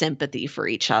that sympathy for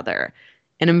each other.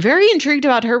 And I'm very intrigued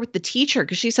about her with the teacher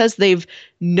because she says they've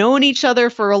known each other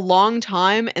for a long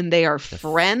time and they are The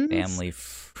friends. family Yeah,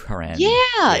 friend.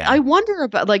 I Yeah. wonder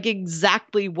about like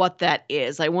exactly what that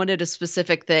is. I wanted a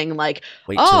specific thing like,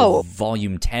 Wait till oh,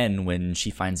 volume 10 when she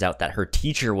finds out that her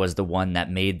teacher was the one that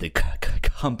made the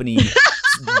company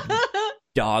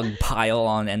dog pile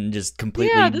on and just yeah,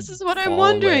 completely this is what I'm fall away.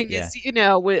 wondering. Yeah. Is,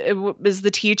 is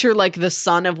the teacher like the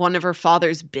son of one of her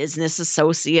father's business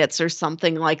associates or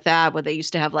something like that, where they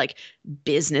used to have like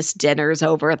business dinners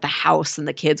over at the house and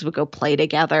the kids would go play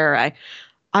together? I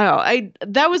don't know.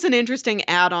 That was an interesting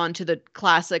add-on to the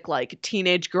classic like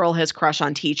teenage girl has crush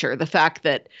on teacher. The fact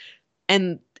that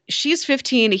and she's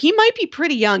 15, he might be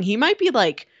pretty young. He might be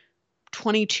like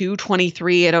 22,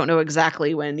 23. I don't know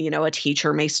exactly when, a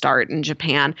teacher may start in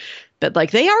Japan, but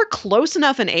like they are close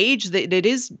enough in age that it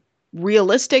is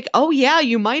realistic. Oh yeah,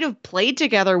 you might have played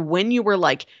together when you were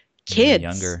like When you were kids.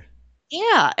 younger,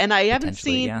 Yeah, and I haven't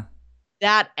potentially, seen yeah.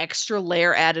 that extra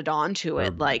layer added on to Or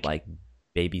it. Like, like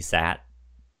babysat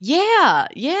yeah,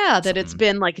 yeah, that it's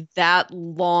something. been like that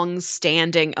long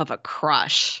standing of a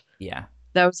crush. Yeah.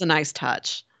 That was a nice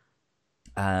touch.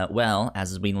 Well,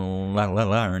 as we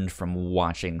learned from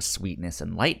watching Sweetness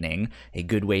and Lightning, a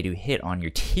good way to hit on your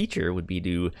teacher would be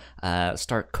to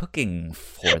start cooking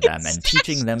for them and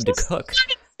teaching them to cook.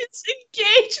 It's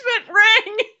engagement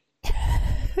ring.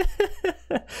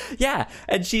 Yeah,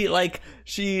 and she like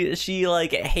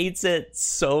hates it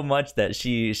so much that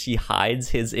she hides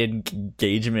his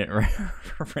engagement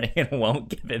ring and won't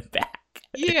give it back.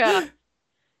 Yeah.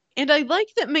 And I like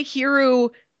that Mahiru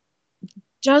So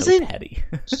doesn't petty.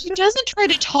 she doesn't try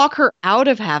to talk her out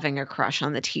of having a crush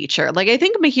on the teacher. Like I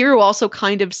think Mahiru also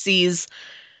kind of sees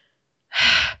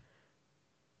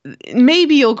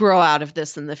maybe you'll grow out of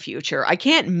this in the future. I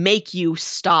can't make you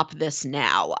stop this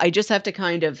now. I just have to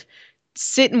kind of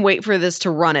sit and wait for this to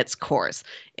run its course.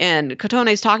 And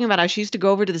Kotone is talking about how she used to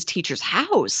go over to this teacher's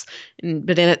house,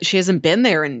 but she hasn't been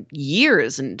there in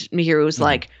years. And Mihiru's Mhm.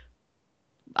 like,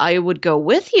 I would go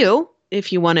with you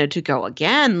if you wanted to go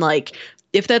again. Like,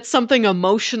 if that's something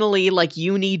emotionally like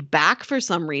you need back for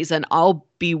some reason, I'll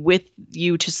be with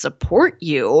you to support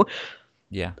you.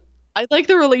 Yeah. I like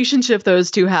the relationship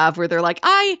those two have where they're like,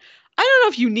 I don't know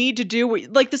if you need to do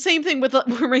like the same thing with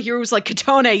where my hero was like,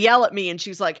 Katone, yell at me, and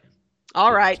she's like,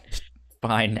 all right.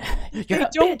 Fine. You're I a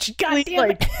don't bitch.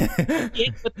 really, God damn get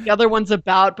it. what the other one's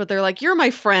about, but they're like, you're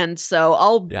my friend, so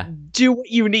I'll Yeah. do what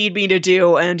you need me to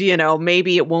do. And,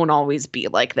 maybe it won't always be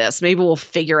like this. Maybe we'll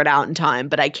figure it out in time,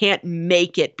 but I can't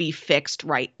make it be fixed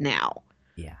right now.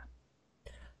 Yeah.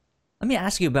 Let me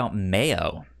ask you about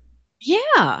Mayo.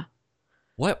 Yeah.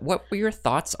 What were your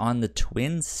thoughts on the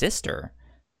twin sister?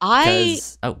 I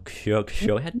Oh,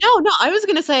 go ahead. No, I was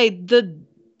gonna say the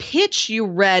pitch you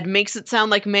read makes it sound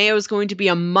like Mayo is going to be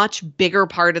a much bigger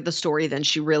part of the story than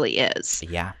she really is.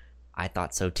 Yeah, I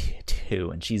thought so too.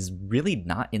 And she's really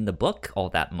not in the book all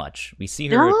that much. We see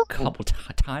her a No. couple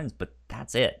times, but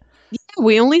that's it.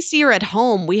 We only see her at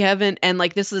home. We haven't, and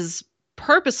like this is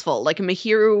purposeful. Like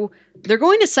Mahiru, they're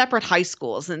going to separate high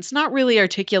schools, and it's not really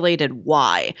articulated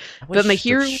why. That was But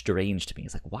Mahiru, strange to me.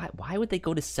 It's like, why would they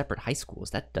go to separate high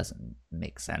schools? That doesn't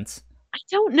make sense. I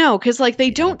don't know, because like they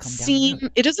They gotta don't come down the seem,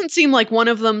 road. it doesn't seem like one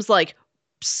of them's like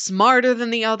smarter than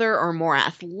the other or more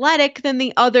athletic than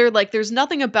the other. Like there's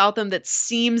nothing about them that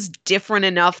seems different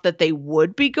enough that they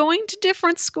would be going to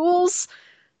different schools.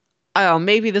 Oh,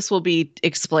 maybe this will be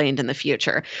explained in the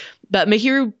future. But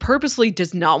Mahiru purposely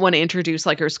does not want to introduce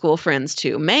like her school friends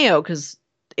to Mayo because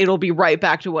it'll be right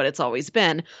back to what it's always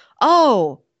been.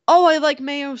 Oh, I like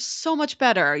Mayo so much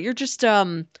better. You're just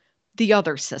the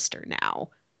other sister now.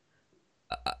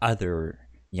 Other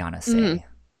Mm, Yanase.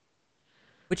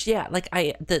 Which yeah, like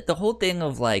the whole thing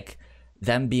of like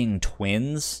them being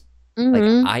twins, like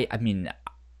mm-hmm. I mean,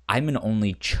 I'm an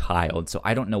only child, so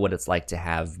I don't know what it's like to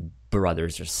have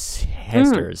brothers or Mm,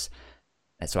 sisters.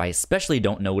 And so I especially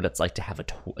don't know what it's like to have a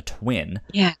twin.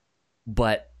 yeah.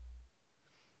 But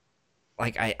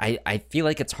like I feel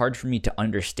like it's hard for me to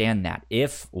understand that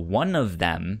if one of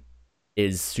them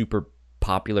is super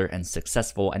popular and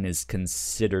successful and is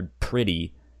considered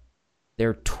pretty,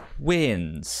 they're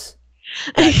twins.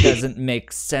 That doesn't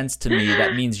make sense to me.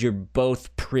 That means you're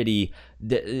both pretty.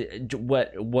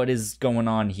 What is going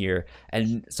on here?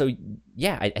 And so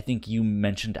yeah, I think you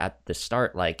mentioned at the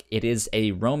start, like it is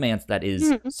a romance that is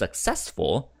Mm,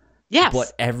 successful, but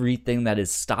yes. everything that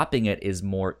is stopping it is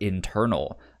more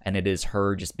internal, and it is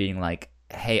her just being like,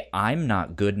 hey, I'm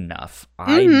not good enough.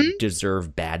 I Hmm.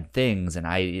 deserve bad things, and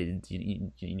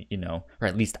or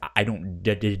at least I don't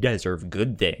deserve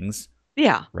good things,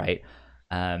 Yeah. right?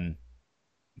 um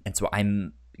and so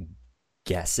I'm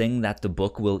guessing that the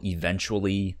book will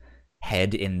eventually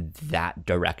head in that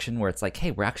direction where it's like,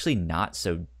 hey, we're actually not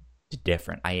so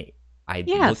different. I look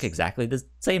Yes. exactly the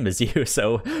same as you,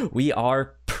 so we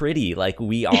are pretty. Like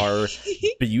we are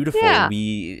beautiful. Yeah.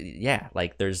 We yeah,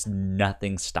 like there's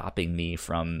nothing stopping me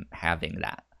from having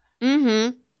that. Hmm.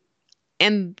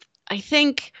 And I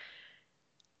think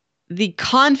the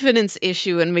confidence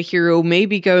issue in Mahiro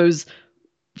maybe goes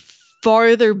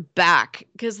farther back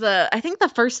because the I think the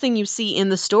first thing you see in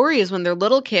the story is when they're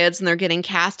little kids and they're getting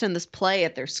cast in this play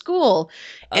at their school,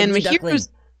 and Ugly duckling.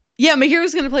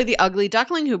 Mahiru's going to play the ugly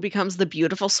duckling who becomes the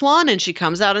beautiful swan, and she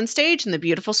comes out on stage in the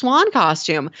beautiful swan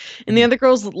costume, and the Mhm. other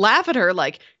girls laugh at her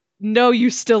like, "No, you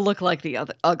still look like the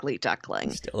other ugly You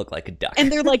duckling," still look like a duck.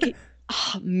 and they're like,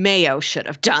 oh, "Mayo should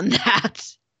have done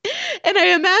that." And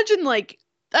I imagine, like,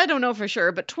 I don't know for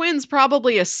sure, but twins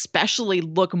probably especially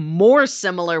look more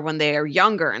similar when they are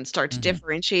younger and start to Mhm.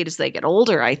 differentiate as they get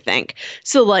older, I think.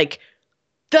 So, like,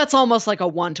 that's almost like a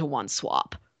one-to-one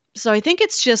swap. So I think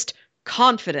it's just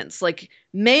confidence. Like,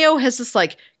 Mayo has this,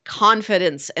 like,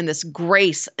 confidence and this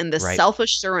grace and this Right.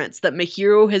 self-assurance that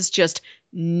Mahiro has just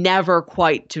never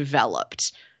quite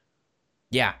developed.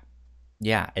 Yeah.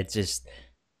 Yeah. It's just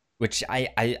which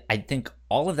I think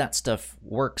all of that stuff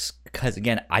works because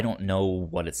again I don't know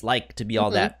what it's like to be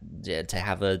all Hmm. that to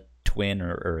have a twin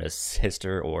or a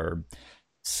sister or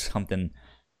something.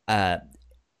 uh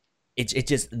it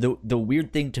just the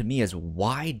weird thing to me is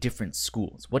why different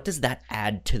schools, what does that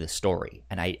add to the story?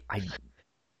 And I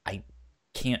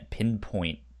can't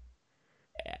pinpoint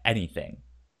anything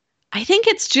I think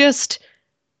it's just,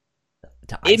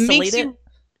 to it isolate makes it. you,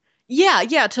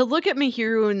 yeah, to look at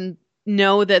Mihiru and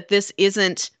know that this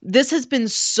has been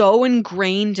so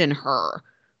ingrained in her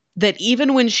that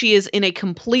even when she is in a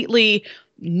completely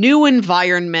new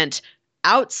environment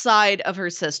outside of her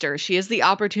sister, she has the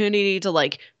opportunity to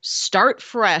like start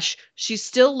fresh. She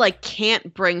still like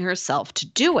can't bring herself to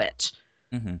do it.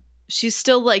 Mm-hmm. She's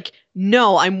still like,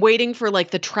 no, I'm waiting for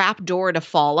like the trap door to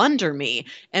fall under me.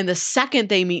 And the second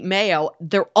they meet Mayo,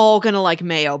 they're all gonna like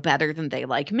Mayo better than they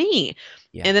like me.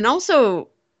 Yeah. And then also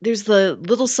there's the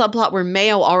little subplot where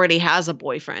Mayo already has a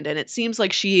boyfriend, and it seems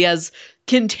like she has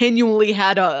continually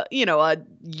had a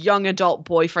young adult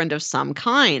boyfriend of some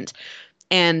kind.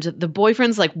 And the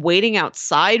boyfriend's like waiting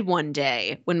outside one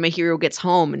day when Mahiro gets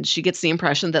home, and she gets the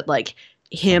impression that like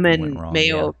him Something went and wrong.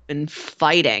 Mayo Yeah. have been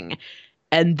fighting,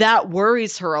 and that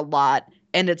worries her a lot.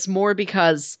 And it's more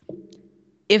because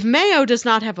if Mayo does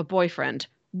not have a boyfriend,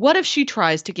 what if she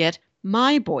tries to get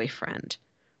my boyfriend?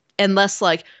 And less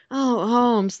like,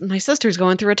 my sister's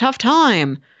going through a tough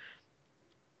time.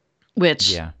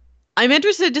 Which Yeah. I'm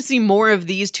interested to see more of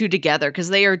these two together because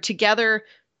they are together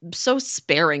so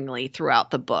sparingly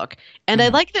throughout the book. And I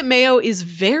Mm-hmm. like that Mayo is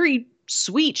very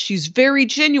sweet. She's very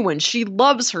genuine. She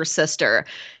loves her sister.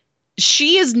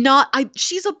 she is not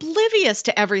she's oblivious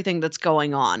to everything that's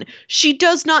going on. She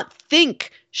does not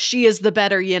think she is the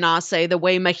better Yanase the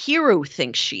way Mahiru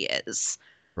thinks she is.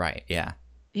 Right, yeah.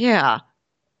 Yeah.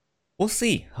 We'll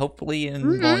see. Hopefully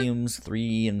in volumes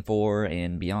 3 and 4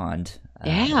 and beyond.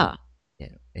 Yeah.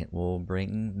 It will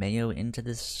bring Mayo into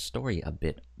this story a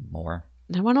bit more.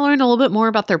 I want to learn a little bit more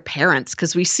about their parents,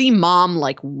 because we see mom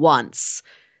like once,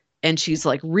 and she's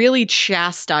like really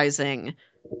chastising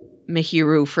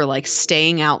Mahiru for like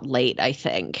staying out late, I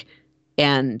think.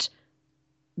 And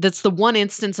that's the one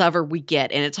instance of her we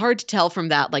get. And it's hard to tell from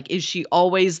that, like, is she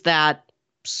always that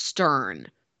stern?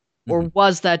 Or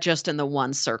was that just in the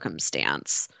one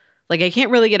circumstance? Like, I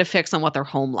can't really get a fix on what their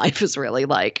home life is really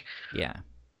like. Yeah.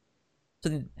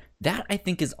 So that, I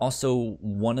think, is also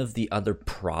one of the other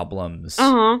problems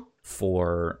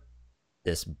for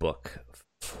this book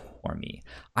for me.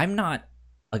 I'm not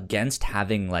against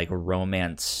having like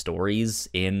romance stories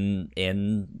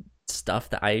in stuff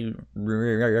that I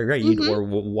read or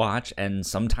watch, and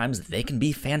sometimes they can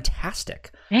be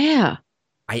fantastic. Yeah.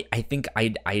 I think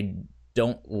I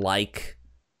don't like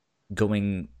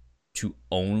going to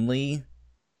only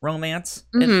romance,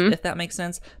 if that makes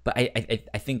sense. But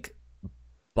I think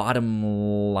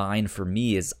bottom line for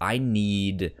me is I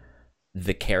need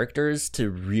the characters to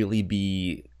really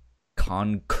be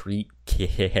concrete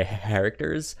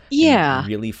characters,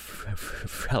 really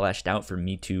fleshed out for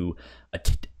me to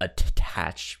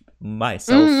attach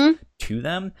myself to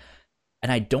them.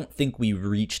 And I don't think we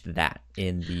reached that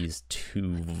in these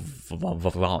 2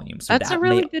 volumes. So that's a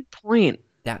really good point.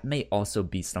 That may also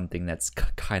be something that's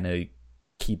kind of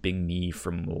keeping me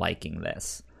from liking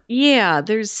this. Yeah,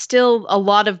 there's still a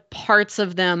lot of parts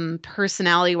of them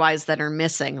personality-wise that are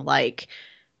missing. Like,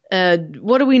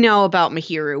 what do we know about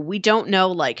Mahiru? We don't know,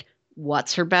 like,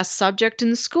 what's her best subject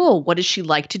in school? What does she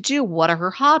like to do? What are her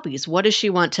hobbies? What does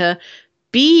she want to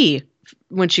be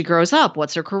when she grows up?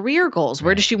 What's her career goals?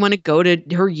 Where does she want to go to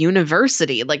her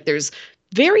university? Like, there's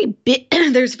very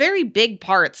big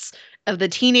parts of the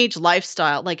teenage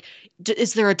lifestyle. Like,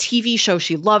 is there a TV show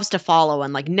she loves to follow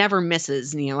and like never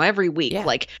misses, every week? Yeah.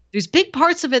 Like, there's big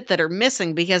parts of it that are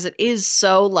missing because it is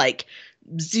so like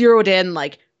zeroed in,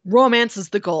 like, romance is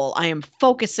the goal. I am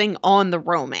focusing on the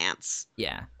romance.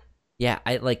 Yeah. Yeah,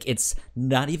 it's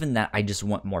not even that I just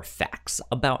want more facts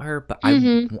about her, but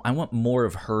I want more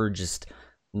of her just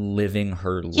living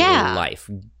her life.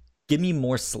 Give me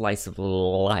more slice of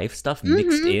life stuff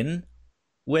mixed in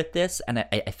with this, and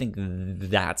I think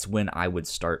that's when I would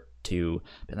start to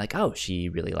be like, oh, she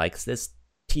really likes this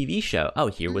TV show. Oh,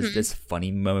 here was this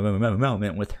funny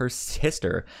moment with her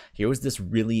sister. Here was this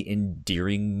really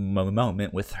endearing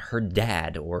moment with her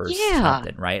dad or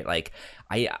something, right? Like,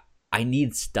 I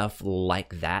need stuff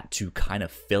like that to kind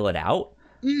of fill it out.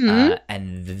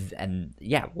 And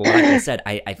yeah, well, like I said,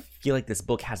 I feel like this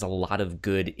book has a lot of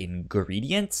good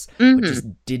ingredients, but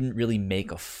just didn't really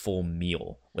make a full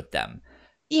meal with them.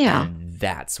 Yeah. And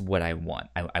that's what I want.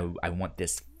 I want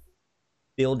this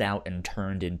filled out and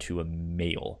turned into a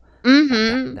meal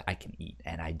that I can eat.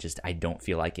 And I don't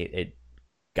feel like it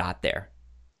got there.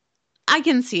 I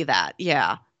can see that.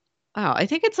 Yeah. Oh, I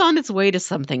think it's on its way to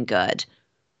something good.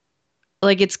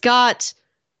 Like,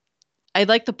 I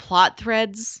like the plot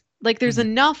threads. Like, there's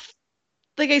enough,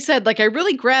 like I said, like, I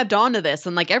really grabbed onto this,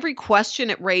 and like every question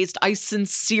it raised, I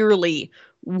sincerely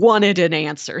wanted an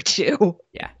answer to.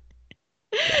 Yeah.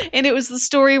 And it was the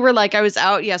story where, like, I was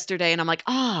out yesterday and I'm like,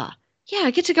 yeah,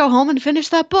 I get to go home and finish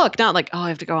that book. Not like, I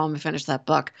have to go home and finish that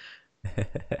book.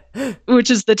 Which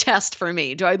is the test for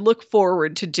me. Do I look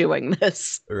forward to doing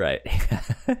this? Right.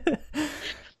 Do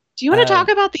you want to talk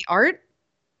about the art?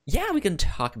 Yeah, we can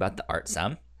talk about the art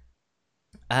some.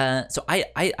 So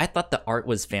I thought the art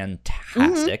was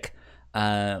fantastic.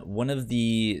 One of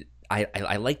the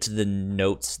I liked the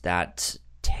notes that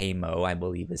Tamo, I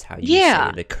believe is how you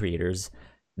say the creator's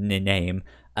name,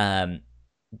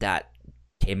 that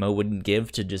Tamo wouldn't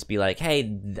give, to just be like,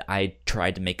 hey, I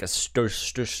tried to make a story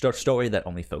that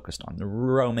only focused on the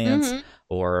romance.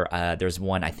 Or there's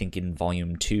one, I think, in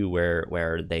volume 2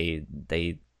 where they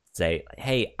say,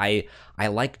 hey, I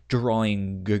like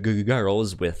drawing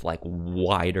girls with like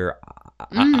wider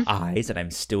eyes, and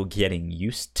I'm still getting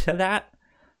used to that.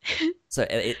 So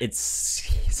it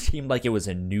seemed like it was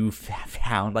a new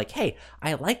found, like, hey,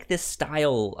 I like this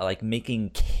style, like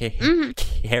making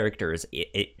characters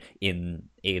in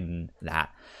that,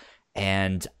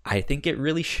 and I think it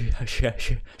really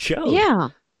showed. Yeah.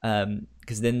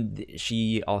 Because then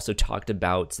she also talked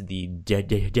about the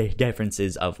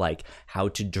differences of like how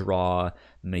to draw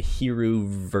Mahiru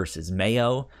versus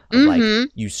Mayo. Like,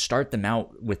 you start them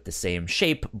out with the same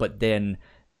shape, but then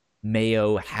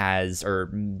Mayo has,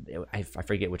 or I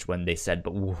forget which one they said,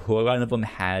 but one of them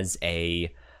has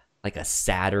a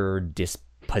sadder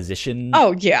disposition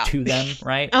Oh yeah. to them,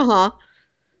 right? Uh-huh.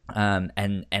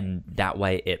 And that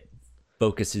way it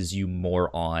focuses you more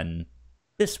on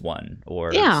this one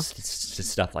or Yeah.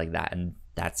 stuff like that, and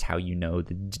that's how you know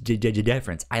the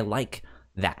difference. I like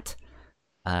that.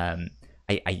 I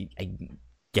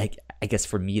guess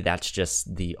for me that's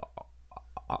just the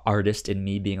artist in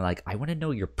me being like, I want to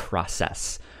know your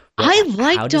process. I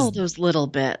liked all those little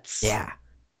bits. Yeah.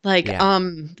 Like Yeah.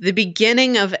 the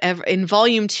beginning of in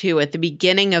volume 2, at the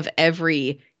beginning of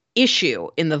every issue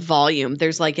in the volume,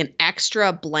 there's like an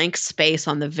extra blank space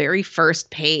on the very first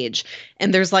page,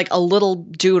 and there's like a little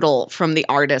doodle from the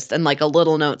artist and like a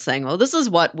little note saying, well, this is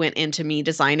what went into me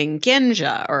designing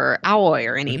Genja or Aoi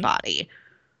or anybody.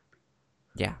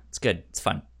 Yeah, it's good. It's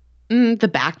fun. The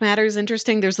back matter is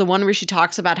interesting. There's the one where she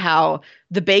talks about how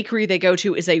the bakery they go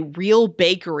to is a real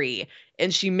bakery,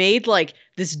 and she made like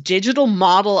this digital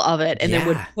model of it and then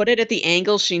would put it at the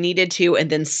angle she needed to and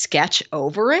then sketch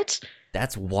over it.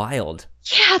 That's wild.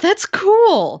 Yeah, that's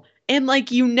cool. And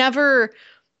like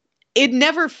it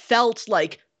never felt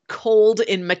like cold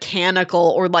and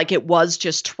mechanical or like it was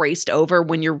just traced over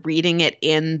when you're reading it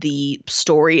in the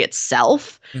story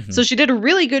itself. Mm-hmm. So she did a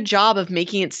really good job of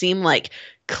making it seem like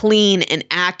clean and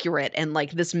accurate and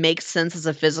like this makes sense as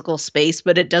a physical space,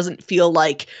 but it doesn't feel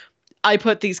like I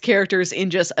put these characters in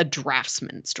just a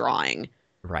draftsman's drawing.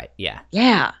 Right. Yeah.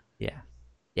 Yeah. Yeah.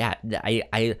 Yeah.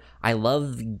 I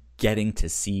love getting to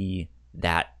see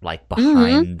that like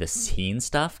behind the scenes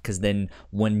stuff, because then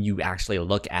when you actually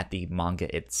look at the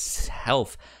manga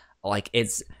itself, like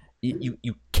it's you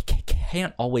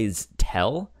can't always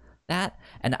tell that,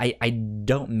 and I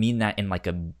don't mean that in like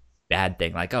a bad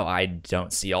thing, like, oh, I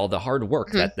don't see all the hard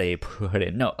work that they put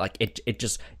in. No, like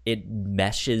it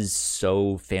meshes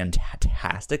so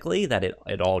fantastically that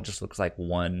it all just looks like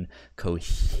one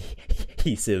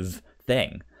cohesive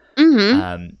thing.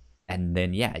 And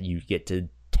then you get to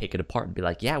take it apart and be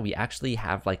like, yeah, we actually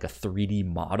have like a 3D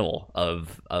model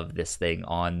of this thing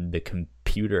on the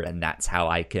computer, and that's how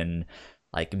I can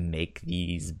like make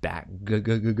these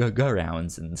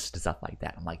backgrounds and stuff like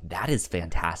that. I'm like, that is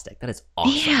fantastic. That is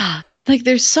awesome. Yeah. Like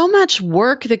there's so much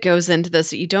work that goes into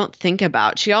this that you don't think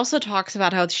about. She also talks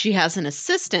about how she has an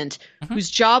assistant whose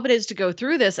job it is to go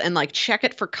through this and like check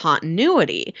it for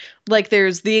continuity. Like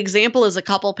there's the example is a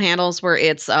couple panels where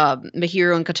it's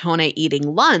Mahiro and Kotone eating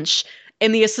lunch,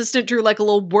 and the assistant drew like a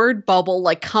little word bubble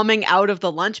like coming out of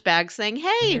the lunch bag saying,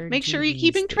 hey, make sure you're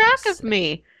keeping track of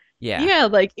me. Yeah,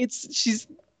 like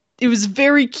it was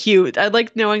very cute. I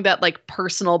like knowing that like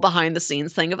personal behind the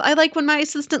scenes thing of I like when my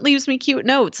assistant leaves me cute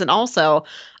notes, and also,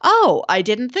 oh, I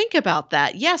didn't think about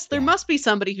that. Yes, there must be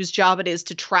somebody whose job it is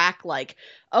to track like,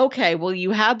 okay, well, you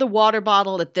had the water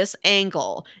bottle at this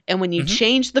angle, and when you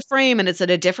change the frame and it's at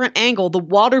a different angle, the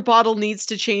water bottle needs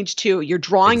to change too. You're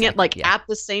drawing it like at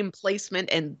the same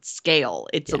placement and scale.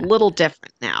 It's a little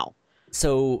different now.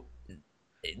 So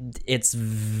it's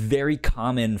very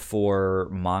common for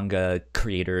manga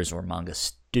creators or manga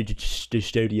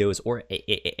studios or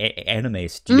anime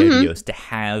studios to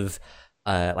have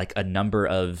like a number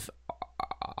of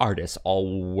artists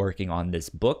all working on this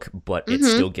book, but it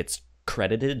still gets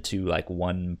credited to like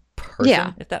one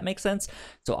person, if that makes sense.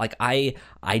 So like I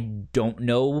don't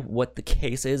know what the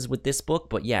case is with this book,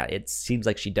 but yeah, it seems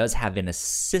like she does have an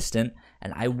assistant,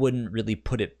 and I wouldn't really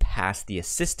put it past the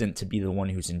assistant to be the one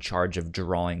who's in charge of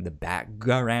drawing the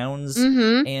backgrounds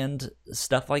and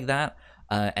stuff like that,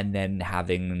 and then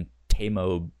having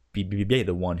Tamo be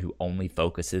the one who only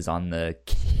focuses on the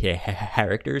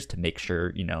characters to make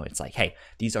sure, you know, it's like, hey,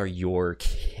 these are your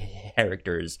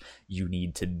characters, you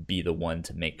need to be the one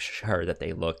to make sure that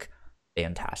they look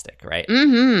fantastic, right?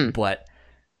 But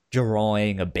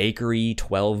drawing a bakery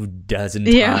 12 dozen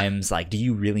times, like, do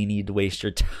you really need to waste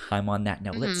your time on that?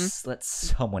 No, let's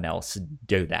someone else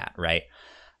do that, right?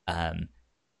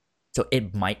 So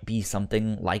it might be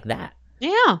something like that.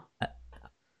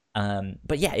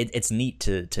 But yeah, it's neat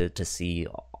to see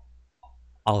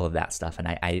all of that stuff, and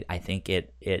I think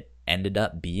it ended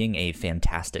up being a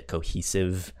fantastic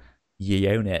cohesive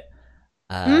unit.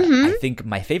 I think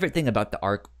my favorite thing about the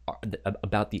art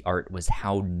was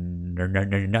how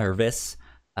nervous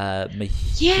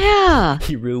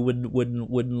Hiru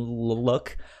would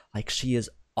look. Like she is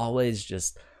always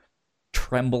just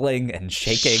trembling and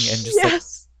shaking and just like,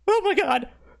 oh my god,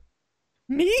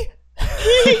 me.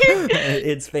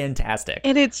 It's fantastic,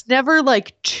 and it's never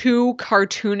like too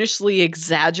cartoonishly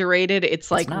exaggerated.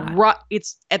 It's like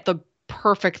it's at the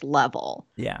perfect level.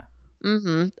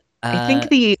 I Uh, think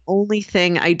the only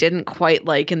thing I didn't quite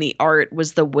like in the art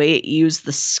was the way it used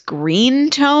the screen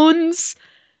tones.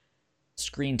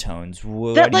 Screen tones.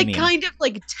 What That do you like mean? kind of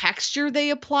like texture they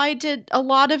applied to a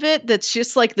lot of it that's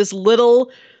just like this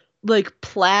little like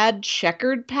plaid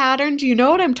checkered pattern. Do you know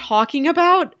what I'm talking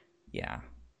about? Yeah,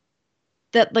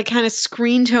 That like kind of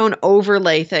screen tone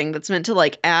overlay thing that's meant to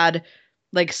like add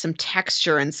like some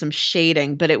texture and some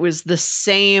shading, but it was the I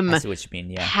same see what you mean.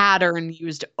 Yeah, pattern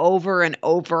used over and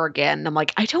over again. And I'm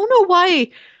like, I don't know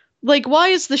why. Like, why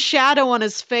is the shadow on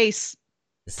his face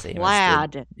the same as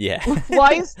the plaid? yeah.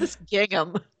 Why is this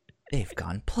gingham? They've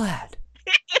gone plaid.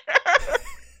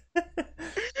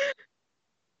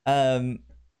 um,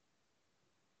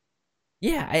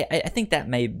 yeah, I think that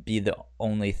may be the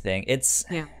only thing.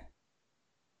 Yeah.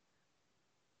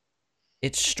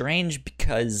 It's strange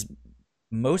because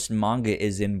most manga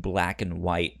is in black and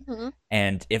white. Mhm.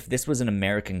 And if this was an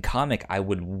American comic, I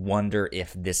would wonder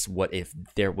if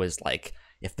there was like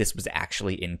if this was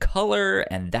actually in color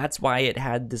and that's why it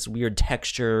had this weird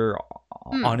texture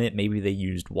Hmm. on it. Maybe they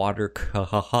used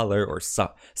watercolor or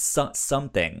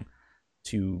something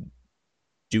to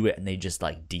do it and they just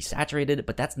like desaturated it,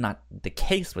 but that's not the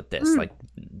case with this. Hmm. Like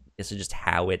this is just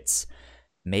how it's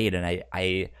made and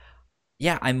I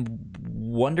yeah, I'm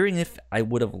wondering if I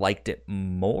would have liked it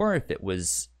more if it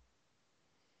was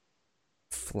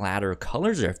flatter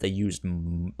colors or if they used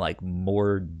like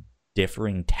more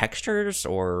differing textures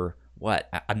or what.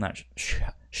 I'm not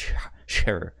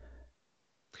sure.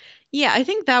 Yeah, I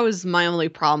think that was my only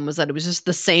problem was that it was just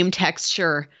the same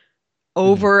texture Mhm.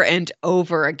 over and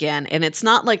over again. And it's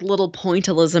not like little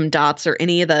pointillism dots or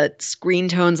any of the screen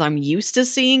tones I'm used to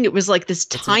seeing. It was like this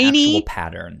It's an actual tiny,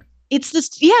 pattern. it's this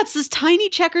tiny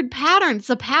checkered pattern. It's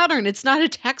a pattern, it's not a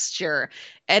texture.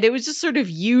 And it was just sort of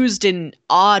used in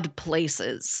odd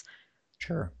places.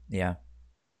 Sure. Yeah.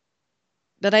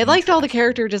 But I liked all the Interesting.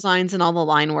 character designs and all the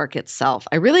line work itself.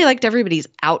 I really liked everybody's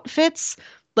outfits.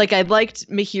 Like I liked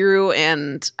Mihiru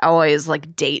and Aoi's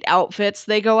like date outfits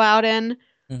they go out in.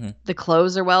 Hmm. The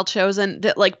clothes are well chosen.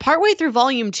 That like partway through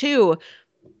volume 2,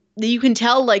 you can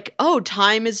tell like, oh,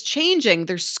 time is changing.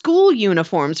 Their school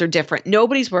uniforms are different.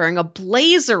 Nobody's wearing a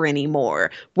blazer anymore.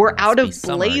 We're out Must be of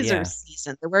summer. blazer Yeah.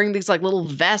 season. They're wearing these like little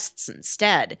vests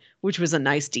instead, which was a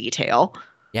nice detail.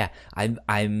 Yeah.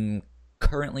 I'm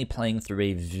currently playing through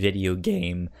a video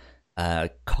game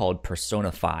called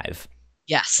Persona 5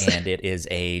 Yes. and it is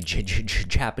a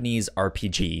Japanese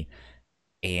RPG.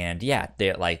 And yeah,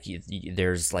 they like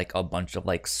there's like a bunch of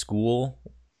like school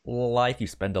life. You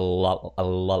spend a lot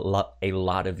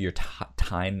of your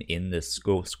time in this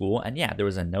school. And yeah, there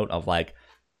was a note of like,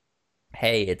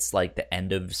 hey, it's like the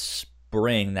end of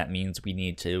spring. That means we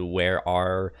need to wear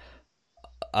our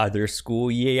other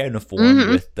school uniform Hmm.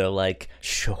 with the like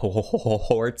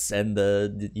shorts and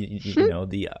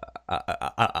the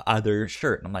other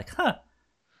shirt. And I'm like, huh,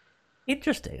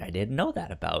 interesting. I didn't know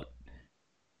that about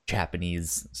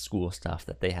Japanese school stuff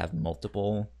that they have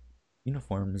multiple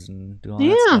uniforms and do all that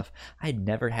Yeah. stuff. I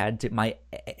never had to. My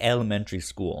elementary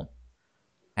school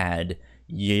had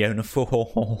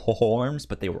uniforms,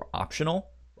 but they were optional.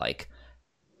 Like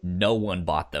no one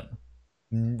bought them.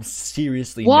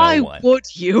 Seriously, no Why one.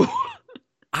 would you?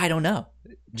 I don't know.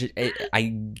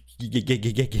 I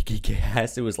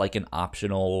guess it was like an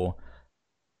optional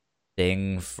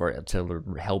thing for to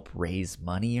help raise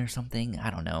money or something. I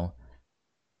don't know.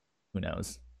 Who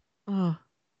knows? Oh.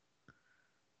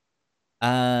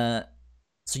 Uh,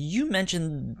 so you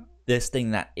mentioned this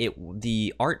thing that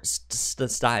the art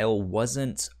style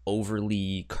wasn't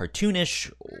overly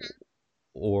cartoonish,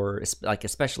 or like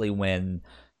especially when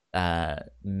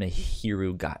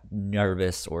Mihiru got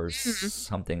nervous or Mhm.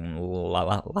 something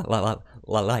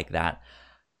like that.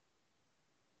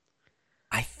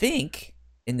 I think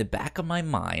in the back of my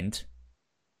mind,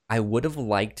 I would have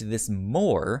liked this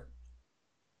more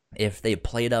if they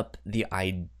played up the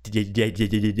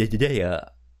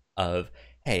idea of,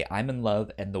 hey, I'm in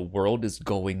love and the world is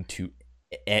going to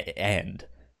end.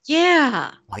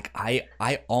 Yeah. Like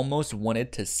I almost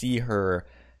wanted to see her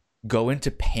go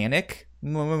into panic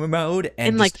mode and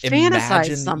And like just fantasize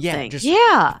imagine, something. just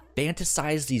Yeah.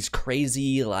 fantasize these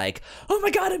crazy like, oh my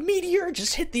god, a meteor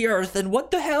just hit the earth and what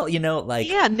the hell, like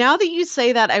Yeah, now that you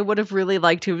say that, I would have really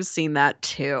liked to have seen that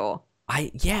too.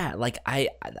 I yeah, like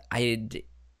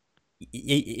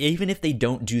even if they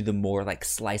don't do the more like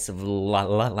slice of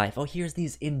life, oh, here's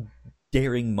these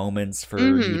endearing moments for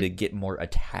you Mhm. to get more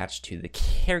attached to the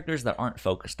characters that aren't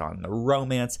focused on the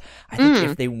romance. I think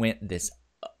if Mm. they went this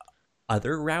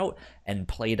other route and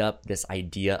played up this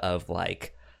idea of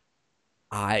like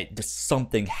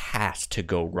something has to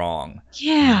go wrong.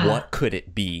 Yeah. What could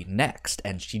it be next?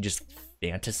 And she just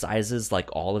fantasizes like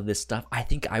all of this stuff. I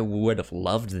think I would have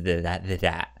loved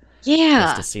that. Yeah.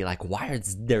 Just to see, like, why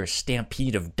is there a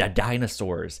stampede of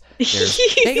dinosaurs? There's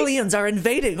aliens are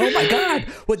invading. Oh my god!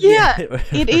 Yeah,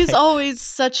 it is always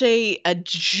such a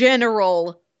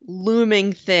general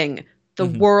looming thing. The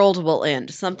world will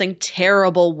end. Something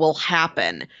terrible will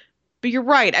happen. But you're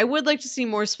right. I would like to see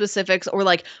more specifics, or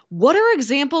like, what are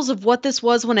examples of what this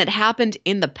was when it happened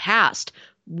in the past?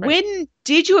 Right. When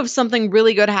did you have something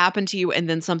really good happen to you and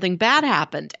then something bad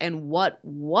happened? And what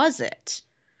was it?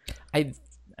 I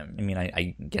mean,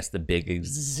 I guess the big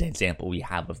example we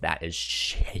have of that is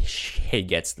she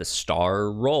gets the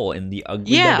star role in The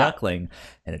Ugly Duckling,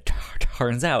 and it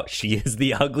turns out she is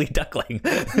the ugly duckling.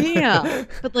 Yeah,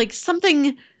 but like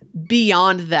something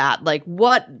beyond that, like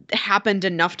what happened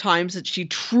enough times that she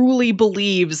truly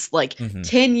believes, like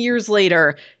 10 years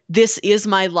later, this is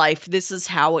my life, this is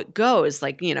how it goes.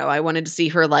 Like, I wanted to see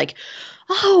her like,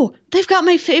 oh, they've got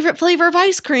my favorite flavor of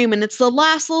ice cream and it's the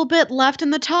last little bit left in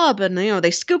the tub, and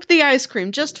they scooped the ice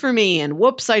cream just for me and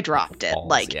whoops, I dropped it.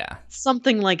 Like,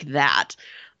 something like that.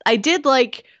 I did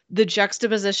like the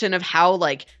juxtaposition of how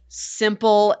like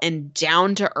simple and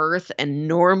down to earth and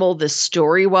normal this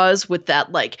story was, with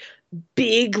that like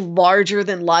big, larger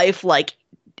than life, like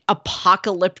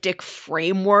apocalyptic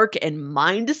framework and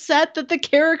mindset that the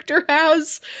character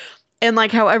has. And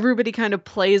like how everybody kind of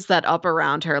plays that up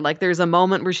around her. Like there's a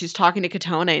moment where she's talking to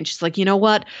Katone and she's like, you know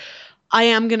what? I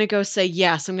am going to go say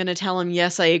yes. I'm going to tell him,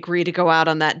 yes, I agree to go out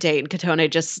on that date. And Katone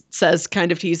just says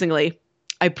kind of teasingly,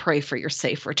 I pray for your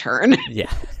safe return.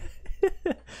 Yeah.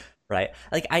 Right.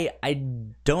 Like I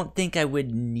don't think I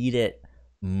would need it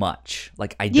much.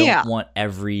 Like I don't want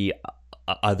every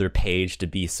other page to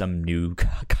be some new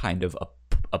kind of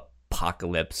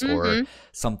apocalypse or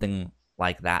something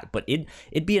like that, but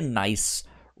it'd be a nice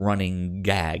running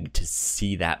gag to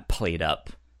see that played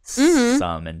up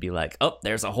some and be like, oh,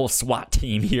 there's a whole SWAT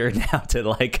team here now to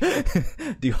like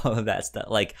do all of that stuff.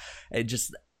 Like it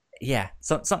just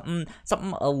something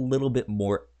a little bit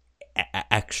more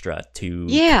extra to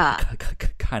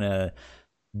kind of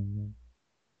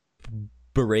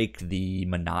break the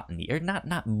monotony, or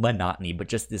not monotony, but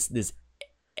just this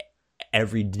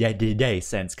everyday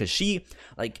sense, because she,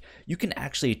 like, you can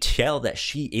actually tell that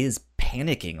she is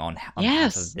panicking on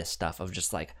half of this stuff of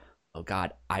just like, oh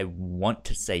god, I want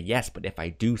to say yes, but if I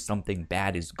do, something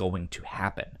bad is going to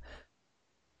happen.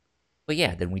 But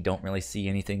yeah, then we don't really see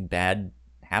anything bad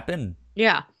happen.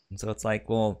 Yeah. And so it's like,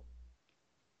 well,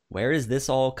 where is this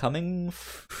all coming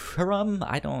from?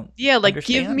 I don't understand.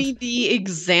 Give me the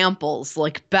examples.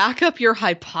 Like, back up your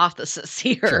hypothesis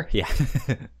here. Sure, yeah.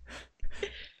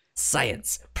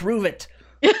 Science, prove it.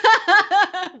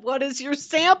 What is your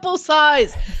sample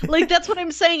size? Like, that's what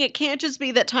I'm saying. It can't just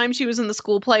be that time she was in the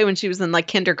school play when she was in like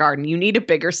kindergarten. You need a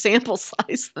bigger sample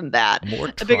size than that. More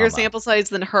trauma. A bigger sample size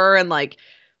than her, and like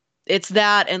it's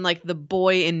that, and like the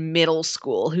boy in middle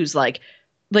school who's like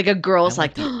a girl's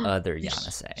like the other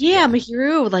Yanase. Yeah,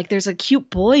 Mihiru, like there's a cute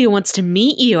boy who wants to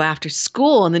meet you after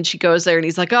school, and then she goes there and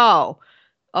he's like, oh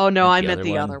no, I meant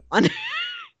the other one.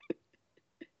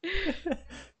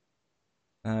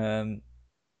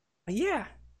 Yeah.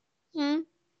 That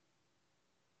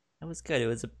was good. It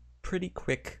was a pretty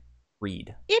quick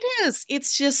read. It is.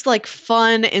 It's just like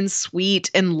fun and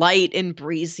sweet and light and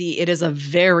breezy. It is a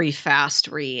very fast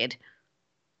read.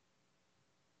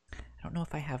 I don't know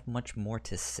if I have much more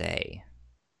to say.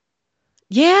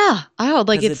 Yeah. Oh,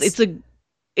 like it's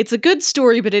a good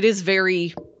story, but it is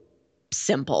very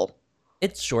simple.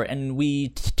 It's short, and we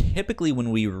typically, when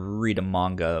we read a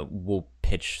manga, we'll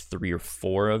pitch 3 or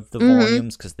 4 of the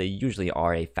volumes, because they usually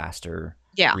are a faster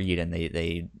read, and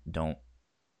they don't,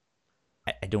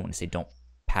 I don't want to say don't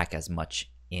pack as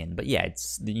much in, but yeah,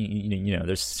 it's,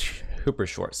 they're super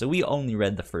short. So we only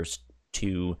read the first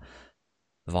 2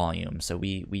 volumes, so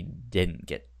we didn't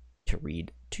get to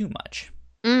read too much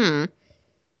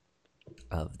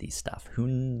of these stuff. Who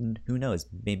knows?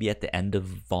 Maybe at the end of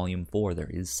volume 4 there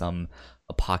is some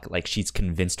apocalypse. Like, she's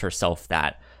convinced herself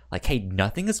that, like, hey,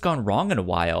 nothing has gone wrong in a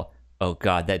while. Oh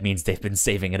god, that means they've been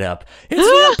saving it up. It's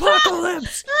the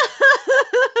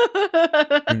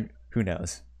apocalypse. Who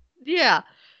knows? Yeah.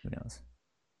 Who knows?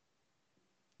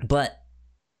 But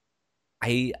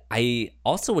I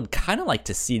also would kind of like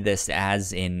to see this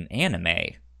as in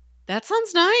anime. That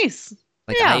sounds nice.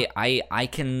 Like, I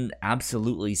can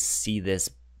absolutely see this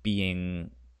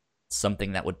being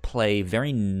something that would play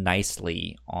very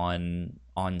nicely on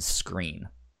screen.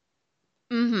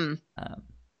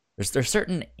 There's there's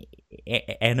certain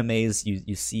animes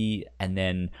you see, and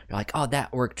then you're like, oh,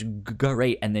 that worked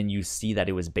great, and then you see that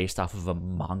it was based off of a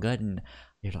manga, and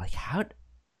you're like, how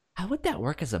would that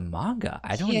work as a manga?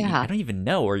 I don't even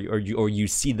know. Or you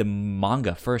see the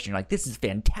manga first, and you're like, this is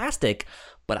fantastic,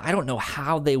 but I don't know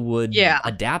how they would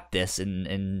adapt this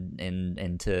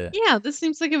into. Yeah, this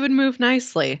seems like it would move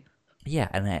nicely. Yeah,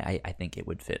 and I think it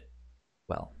would fit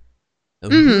well. So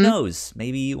who knows?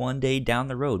 Maybe one day down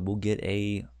the road we'll get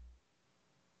an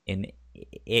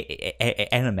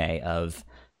anime of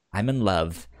I'm in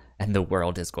love and the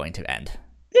world is going to end.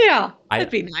 Yeah,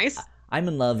 that'd be nice. I'm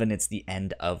in love and it's the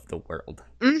end of the world.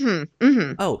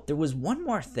 Oh, there was one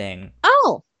more thing.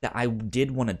 Oh, that I did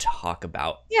want to talk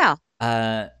about. Yeah.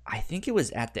 I think it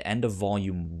was at the end of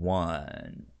volume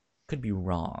 1. Could be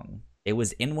wrong. It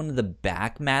was in one of the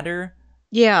back matter.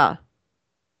 Yeah.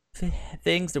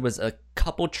 Things. There was a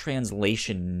couple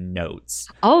translation notes.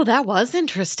 Oh, that was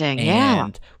interesting. Yeah.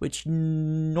 Which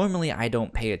normally I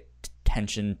don't pay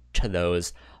attention to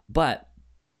those, but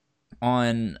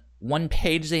on one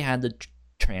page they had the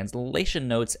translation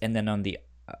notes, and then on the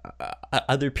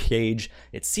other page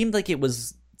it seemed like it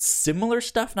was similar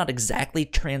stuff, not exactly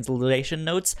translation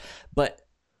notes, but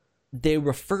they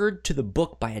referred to the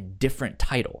book by a different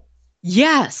title.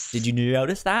 Yes. Did you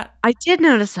notice that? I did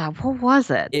notice that. What was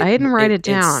it? I didn't write it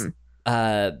down.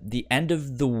 The end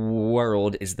of the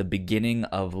world is the beginning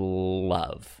of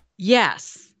love.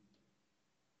 Yes.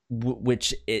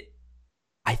 Which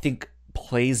I think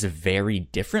plays very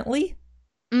differently.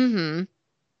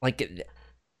 Like,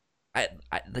 I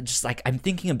just like, I'm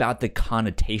thinking about the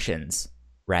connotations,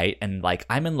 right? And like,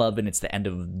 I'm in love and it's the end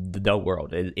of the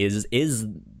world. It is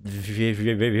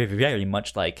very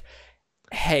much like,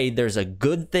 hey, there's a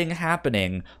good thing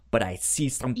happening, but I see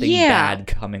something bad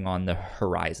coming on the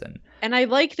horizon. And I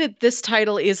like that this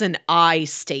title is an I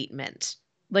statement.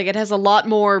 Like, it has a lot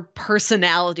more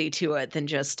personality to it than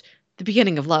just the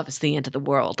beginning of love is the end of the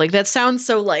world. Like, that sounds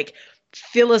so like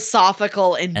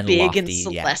philosophical and big lofty, and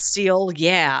celestial.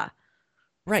 Yeah.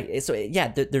 Right. So yeah,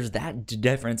 there's that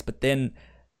difference, but then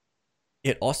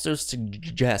it also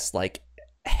suggests like,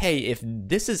 hey, if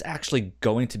this is actually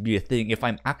going to be a thing, if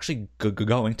I'm actually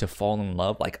going to fall in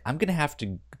love, like, I'm gonna have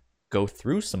to go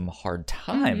through some hard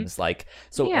times. Like,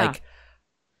 so like,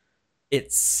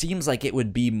 it seems like it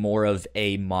would be more of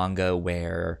a manga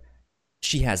where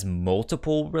she has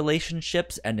multiple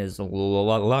relationships and is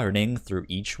learning through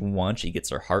each one. She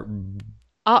gets her heart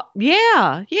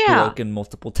broken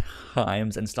multiple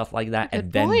times and stuff like that.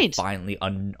 And then finally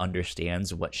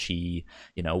understands what she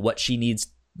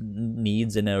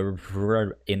needs in a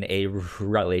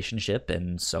relationship,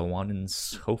 and so on and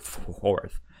so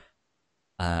forth.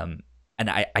 And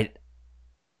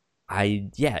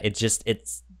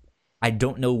I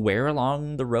don't know where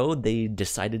along the road they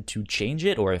decided to change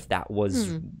it, or if that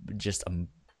was just a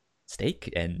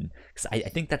mistake. And because I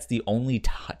think that's the only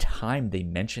time they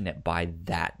mention it by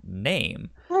that name.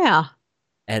 Yeah.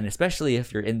 And especially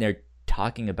if you're in there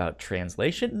talking about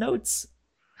translation notes.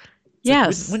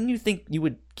 Yes. Like, wouldn't you think you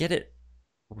would get it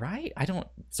right? I don't.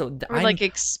 So or like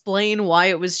explain why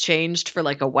it was changed for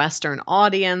like a Western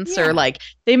audience, or like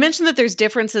they mentioned that there's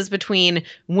differences between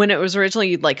when it was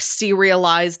originally like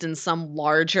serialized in some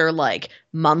larger like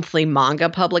monthly manga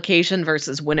publication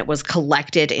versus when it was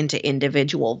collected into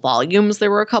individual volumes.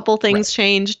 There were a couple things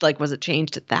changed. Like, was it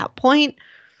changed at that point?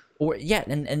 Or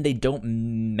and they don't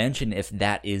mention if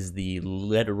that is the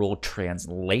literal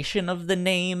translation of the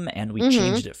name, and we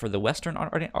changed it for the Western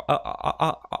audience.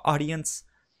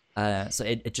 So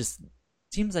it just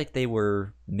seems like they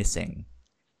were missing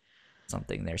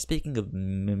something there. Speaking of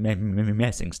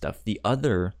missing stuff, the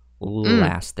other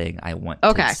last thing I want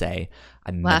to say, I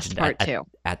mentioned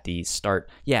at the start,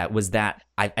 was that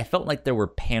I felt like there were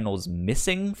panels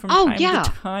missing from time to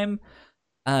time.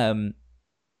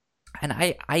 And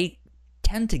I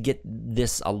tend to get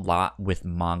this a lot with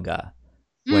manga,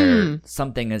 where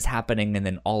something is happening and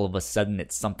then all of a sudden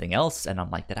it's something else, and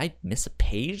I'm like, did I miss a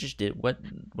page? What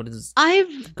is I've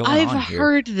on here?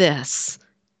 Heard this.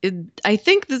 I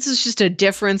think this is just a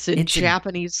difference in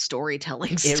Japanese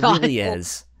storytelling style. It really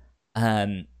is.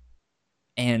 And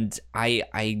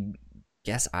I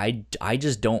guess I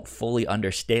just don't fully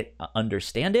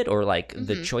understand it, or like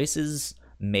the choices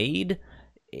made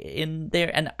in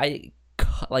there. And I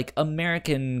like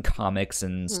American comics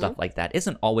and stuff like that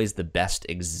isn't always the best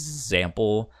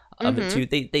example of it too.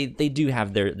 They do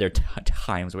have their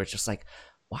times where it's just like,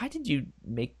 why did you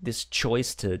make this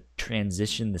choice to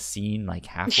transition the scene like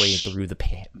halfway through the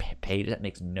page? That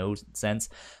makes no sense.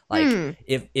 Like,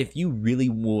 if you really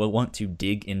want to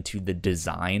dig into the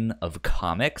design of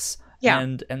comics Yeah.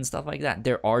 and stuff like that.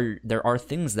 There are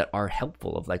things that are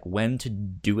helpful of like when to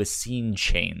do a scene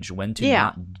change, when to Yeah.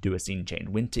 not do a scene change,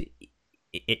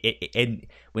 and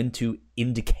when to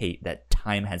indicate that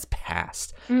time has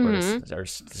passed, or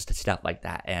stuff like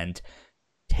that. And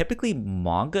typically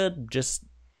manga just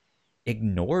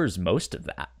ignores most of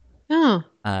that. Oh.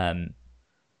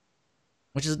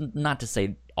 Which is not to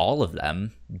say all of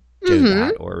them do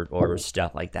that or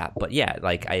stuff like that, but yeah,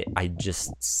 like I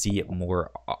just see it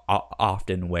more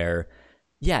often where,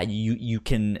 yeah, you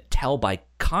can tell by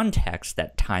context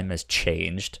that time has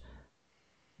changed,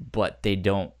 but they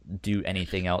don't do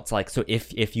anything else. Like, so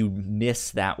if you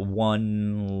miss that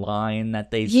one line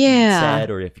that they said,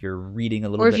 or if you're reading a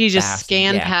little bit or if you just fast,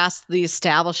 scan past the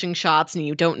establishing shots and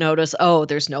you don't notice, oh,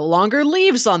 there's no longer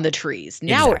leaves on the trees.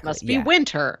 Now it must be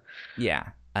winter. Yeah.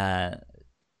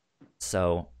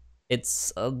 So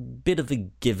it's a bit of a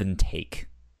give and take,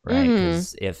 right?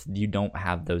 Because if you don't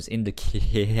have those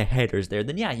indicators there,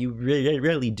 then yeah, you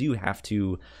really do have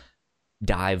to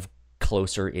dive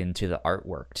closer into the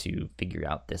artwork to figure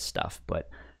out this stuff. But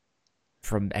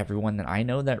from everyone that I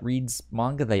know that reads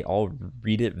manga, they all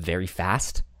read it very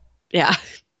fast. Yeah.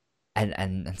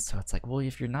 And so it's like, well,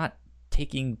 if you're not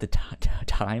taking the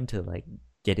time to like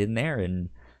get in there, and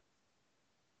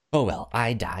oh well,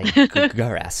 I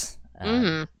digress.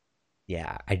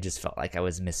 Yeah, I just felt like I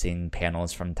was missing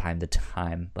panels from time to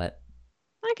time, but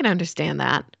I can understand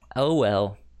that. Oh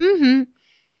well. Oh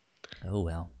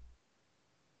well.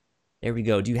 There we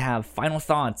go. Do you have final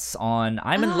thoughts on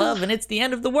I'm in love and it's the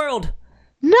end of the world?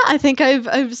 No, I think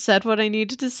I've said what I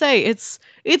needed to say. It's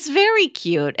very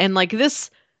cute, and like this,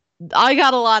 I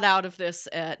got a lot out of this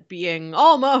at being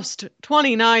almost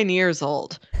 29 years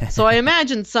old. So I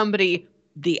imagine somebody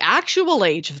the actual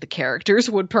age of the characters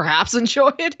would perhaps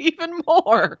enjoy it even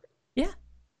more. Yeah.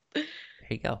 There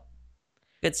you go.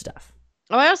 Good stuff.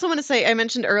 Oh, I also want to say, I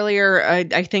mentioned earlier,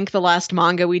 I think the last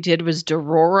manga we did was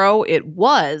Dororo.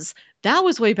 That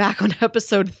was way back on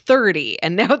episode 30,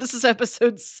 and now this is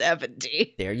episode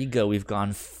 70. There you go. We've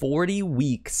gone 40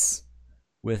 weeks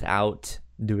without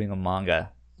doing a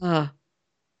manga.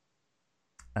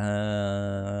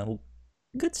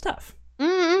 Good stuff.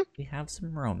 We have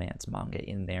some romance manga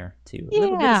in there, too. A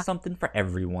little bit of something for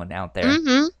everyone out there.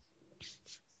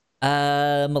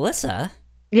 Melissa?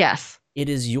 Yes? It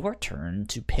is your turn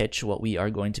to pitch what we are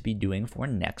going to be doing for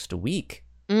next week.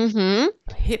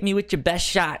 Hit me with your best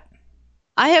shot.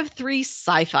 I have 3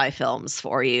 sci-fi films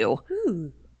for you.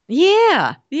 Ooh.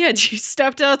 Yeah. You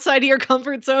stepped outside of your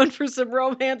comfort zone for some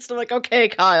romance. I'm like, okay,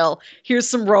 Kyle, here's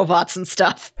some robots and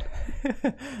stuff.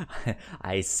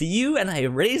 I see you and I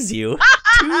raise you.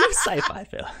 2 sci-fi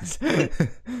films.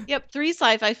 Yep, 3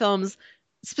 sci-fi films.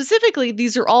 Specifically,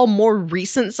 these are all more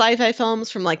recent sci-fi films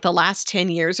from like the last 10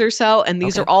 years or so. And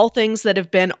these are all things that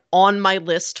have been on my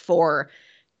list for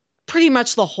pretty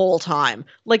much the whole time.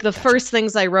 Like the first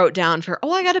things I wrote down for,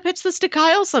 I got to pitch this to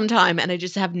Kyle sometime. And I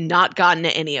just have not gotten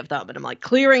to any of them. And I'm like,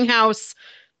 Clearinghouse,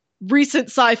 recent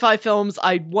sci-fi films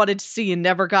I wanted to see and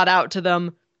never got out to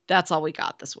them. That's all we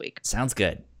got this week. Sounds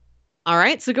good. All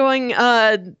right. So going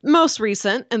most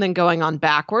recent and then going on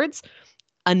backwards.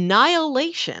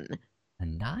 Annihilation.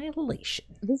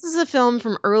 This is a film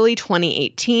from early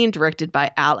 2018, directed by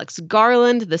Alex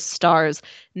Garland. This stars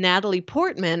Natalie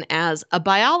Portman as a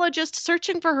biologist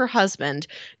searching for her husband,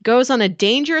 goes on a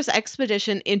dangerous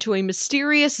expedition into a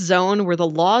mysterious zone where the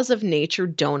laws of nature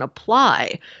don't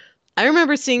apply. I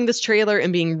remember seeing this trailer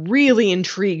and being really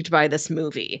intrigued by this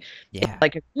movie. Yeah. It's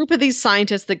like a group of these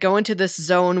scientists that go into this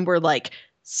zone where like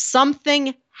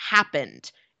something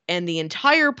happened and the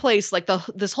entire place, like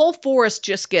this whole forest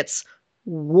just gets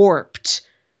warped.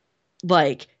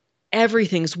 Like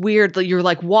everything's weird. You're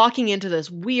like walking into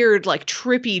this weird, like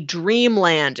trippy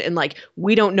dreamland, and like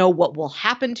we don't know what will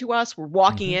happen to us. We're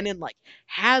walking in like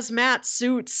hazmat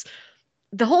suits.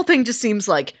 The whole thing just seems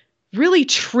like really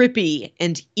trippy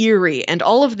and eerie, and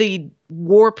all of the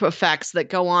warp effects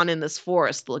that go on in this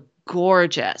forest look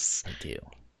gorgeous. I do.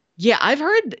 Yeah, I've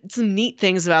heard some neat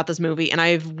things about this movie, and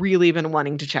I've really been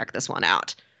wanting to check this one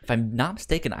out. If I'm not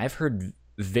mistaken, I've heard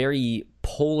very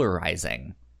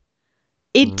polarizing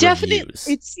reviews.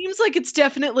 It seems like it's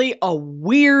definitely a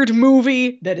weird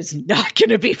movie that is not going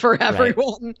to be for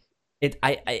everyone. Right.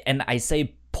 I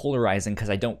say polarizing because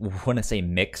I don't want to say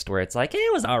mixed, where it's like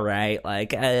it was all right,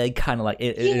 like kind of like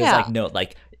it was like no,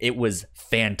 like it was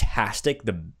fantastic,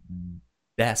 the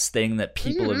best thing that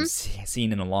people have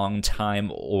seen in a long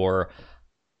time, or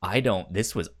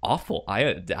this was awful.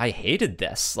 I hated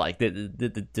this. Like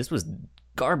this was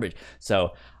garbage.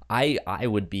 So I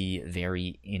would be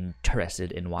very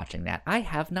interested in watching that. I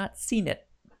have not seen it.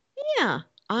 Yeah.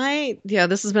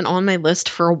 This has been on my list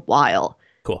for a while.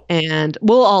 Cool. And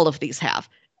well, all of these have.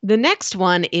 The next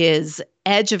one is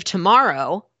Edge of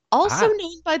Tomorrow, also Ah,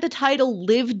 known by the title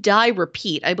Live, Die,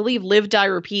 Repeat. I believe Live, Die,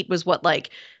 Repeat was what like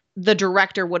the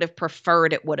director would have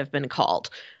preferred it would have been called.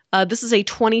 This is a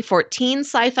 2014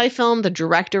 sci-fi film. The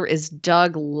director is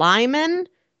Doug Liman.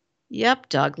 Yep,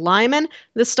 Doug Liman.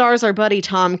 The stars our buddy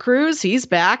Tom Cruise. He's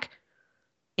back.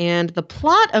 And the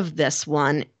plot of this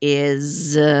one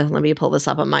is let me pull this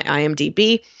up on my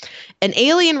IMDb. An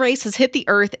alien race has hit the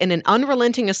Earth in an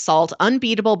unrelenting assault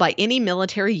unbeatable by any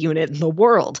military unit in the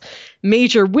world.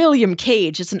 Major William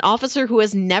Cage is an officer who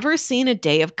has never seen a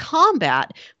day of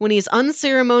combat when he is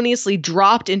unceremoniously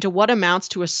dropped into what amounts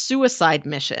to a suicide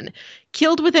mission.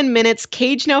 Killed within minutes,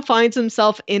 Cage now finds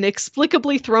himself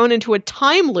inexplicably thrown into a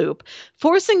time loop,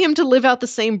 forcing him to live out the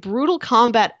same brutal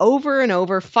combat over and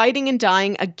over, fighting and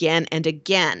dying again and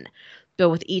again. But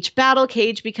with each battle,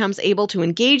 Cage becomes able to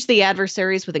engage the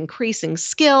adversaries with increasing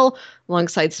skill,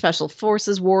 alongside Special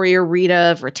Forces warrior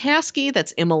Rita Vrataski,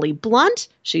 that's Emily Blunt.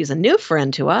 She's a new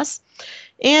friend to us.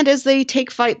 And as they take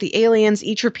fight the aliens,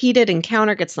 each repeated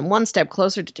encounter gets them one step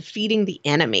closer to defeating the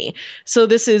enemy. So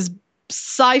this is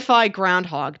sci-fi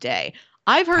Groundhog Day.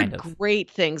 I've heard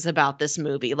great things about this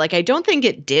movie. Like, I don't think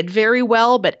it did very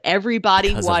well, but everybody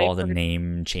because of all the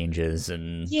name changes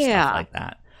and stuff like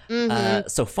that.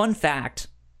 So fun fact.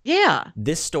 Yeah.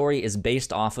 This story is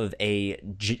based off of a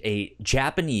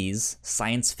Japanese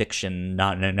science fiction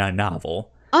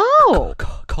novel. Oh.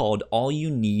 Called All You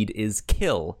Need Is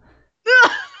Kill.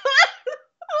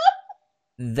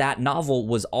 That novel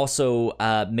was also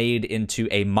made into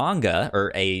a manga,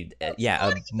 or a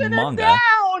manga.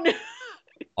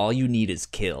 All You Need Is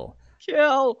Kill.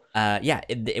 Kill.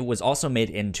 It was also made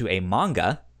into a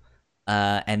manga,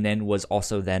 and then was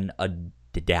also then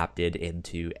adapted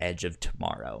into Edge of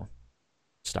Tomorrow,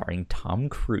 starring Tom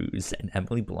Cruise and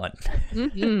Emily Blunt.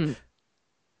 Mm-hmm.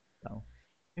 So,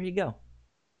 there you go.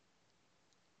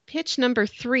 Pitch number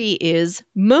 3 is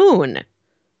Moon.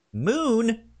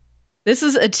 Moon? This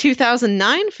is a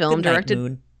 2009 film Good night, directed...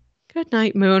 Moon. Good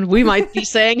night, Moon. We might be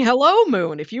saying hello,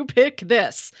 Moon, if you pick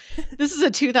this. This is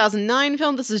a 2009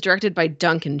 film. This is directed by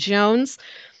Duncan Jones.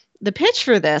 The pitch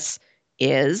for this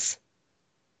is...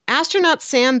 Astronaut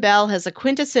Sam Bell has a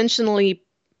quintessentially...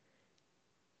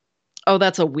 Oh,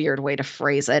 that's a weird way to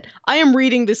phrase it. I am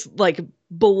reading this, like,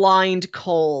 blind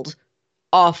cold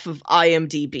off of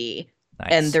IMDb.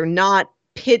 Nice. And they're not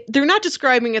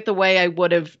describing it the way I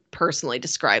would have personally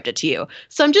described it to you.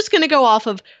 So I'm just going to go off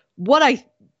of what I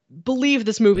believe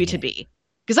this movie to be.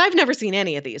 Because I've never seen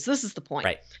any of these. This is the point.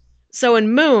 Right. So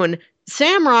in Moon,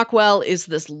 Sam Rockwell is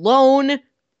this lone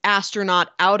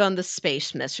astronaut out on the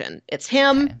space mission. It's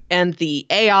him and the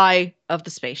AI of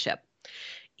the spaceship.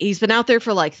 He's been out there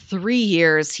for like 3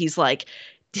 years. He's like,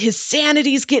 his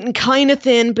sanity's getting kind of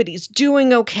thin, but he's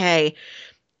doing okay.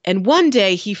 And one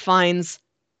day he finds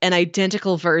an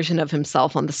identical version of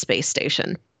himself on the space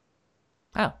station.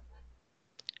 Oh.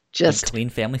 Just clean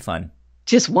family fun.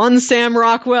 Just one Sam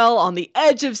Rockwell on the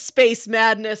edge of space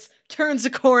madness, turns a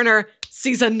corner,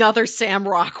 sees another Sam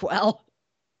Rockwell.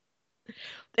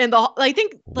 And I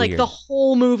think like the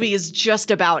whole movie is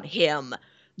just about him.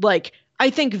 Like, I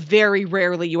think very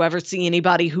rarely you ever see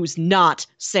anybody who's not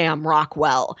Sam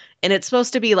Rockwell. And it's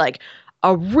supposed to be like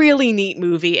a really neat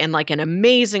movie and like an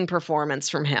amazing performance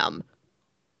from him.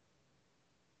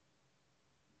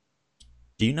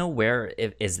 Do you know where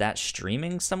is that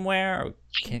streaming somewhere? Or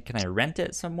can I rent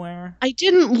it somewhere? I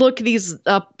didn't look these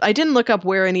up. I didn't look up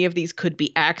where any of these could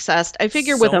be accessed. I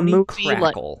figure with a movie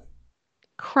Crackle.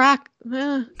 Like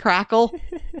Crackle.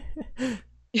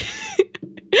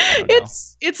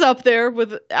 It's up there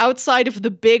with outside of the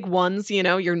big ones, you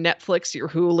know, your Netflix, your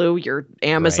Hulu, your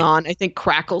Amazon. Right. I think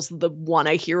Crackle's the one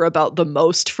I hear about the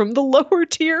most from the lower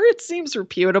tier. It seems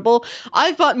reputable.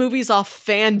 I've bought movies off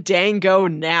Fandango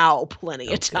now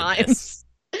plenty of times.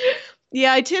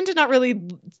 Yeah, I tend to not really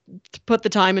put the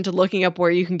time into looking up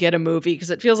where you can get a movie because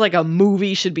it feels like a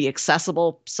movie should be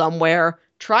accessible somewhere.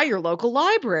 Try your local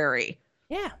library.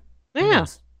 Yeah.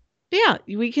 Yeah,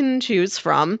 we can choose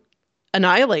from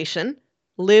Annihilation,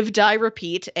 Live, Die,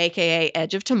 Repeat, aka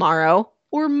Edge of Tomorrow,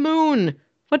 or Moon.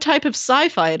 What type of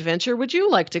sci-fi adventure would you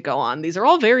like to go on? These are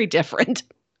all very different.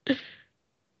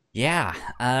 Yeah,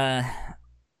 I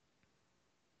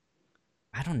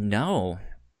don't know.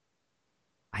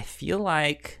 I feel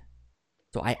like...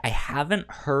 So I haven't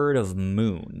heard of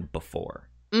Moon before.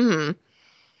 Mm-hmm.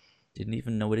 Didn't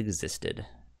even know it existed.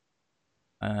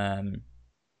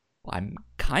 I'm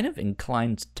kind of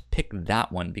inclined to pick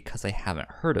that one because I haven't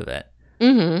heard of it.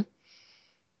 Mm-hmm.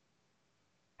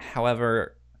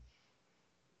 However,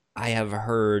 I have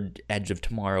heard Edge of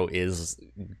Tomorrow is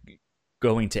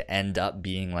going to end up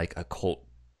being like a cult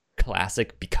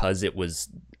classic because it was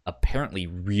apparently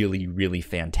really, really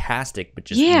fantastic, but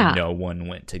just no one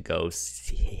went to go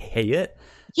see it.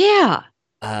 Yeah.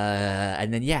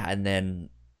 And then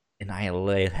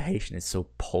Annihilation is so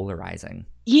polarizing.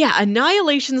 Yeah,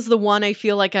 Annihilation's the one I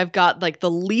feel like I've got like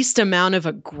the least amount of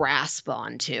a grasp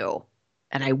onto.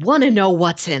 And I want to know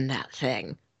what's in that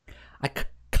thing. I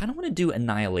kind of want to do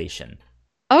Annihilation.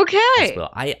 Okay. As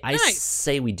well. I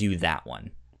say we do that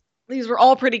one. These were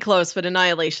all pretty close, but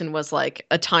Annihilation was like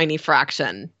a tiny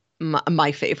fraction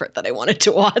my favorite that I wanted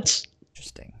to watch.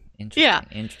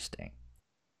 Interesting.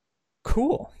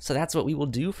 Cool. So that's what we will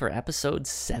do for episode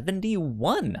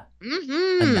 71.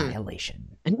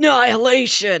 Annihilation.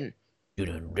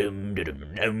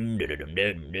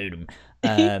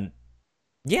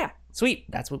 Yeah, sweet.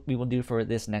 That's what we will do for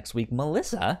this next week.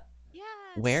 Melissa,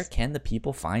 where can the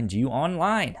people find you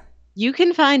online? You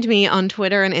can find me on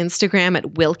Twitter and Instagram at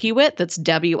Wilkywit. That's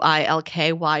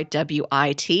WILKYWIT.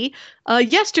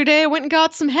 Yesterday, I went and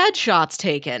got some headshots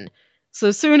taken.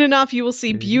 So soon enough, you will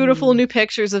see beautiful new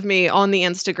pictures of me on the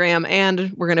Instagram,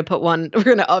 and we're going to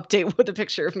update with a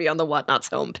picture of me on the Whatnauts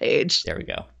homepage. There we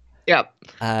go. Yep.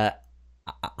 I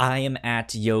am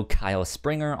at Yo Kyle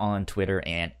Springer on Twitter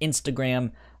and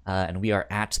Instagram, and we are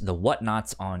at The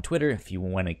Whatnauts on Twitter if you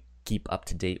want to keep up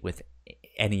to date with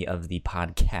any of the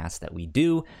podcasts that we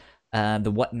do.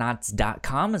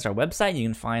 TheWhatnauts.com is our website. You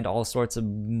can find all sorts of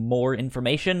more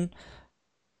information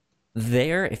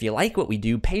there. If you like what we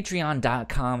do,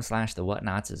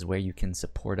 patreon.com/thewhatnauts is where you can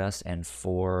support us, and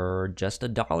for just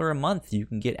 $1 a month you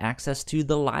can get access to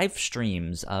the live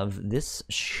streams of this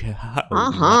show.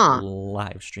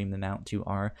 Live stream them out to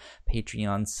our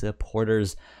Patreon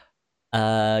supporters.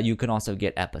 You can also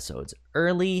get episodes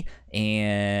early,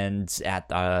 and at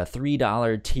the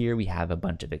 $3 tier we have a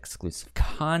bunch of exclusive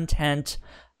content.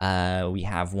 We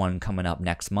have one coming up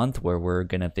next month where we're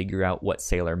going to figure out what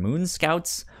Sailor Moon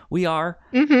Scouts we are.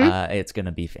 It's going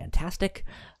to be fantastic.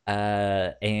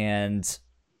 And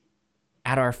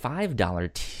at our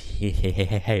 $5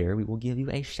 tier, we will give you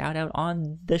a shout out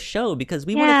on the show because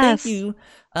we want to thank you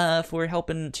for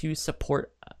helping to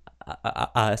support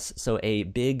us. So a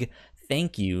big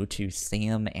thank you to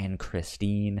Sam and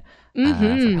Christine for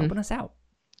helping us out.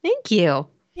 Thank you.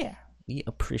 Yeah, we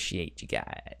appreciate you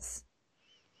guys.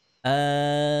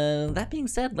 That being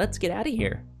said, let's get out of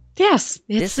here. Yes,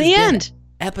 it's the end.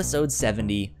 Episode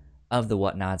 70 of the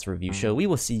Whatnauts Review Show. We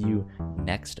will see you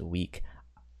next week.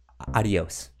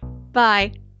 Adios.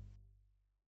 Bye.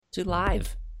 To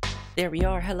live. There we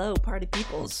are. Hello, party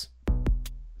peoples.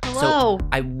 Hello. So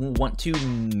I want to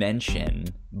mention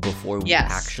before we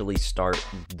actually start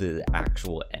the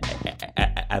actual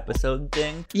episode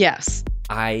thing. Yes.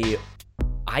 I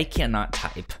cannot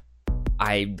type.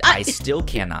 I still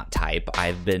cannot type.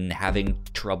 I've been having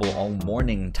trouble all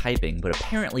morning typing, but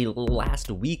apparently last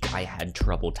week I had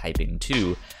trouble typing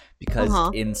too,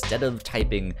 because instead of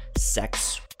typing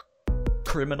sex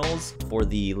criminals for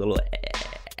the little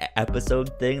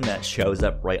episode thing that shows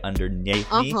up right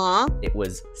underneath me, it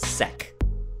was SEC.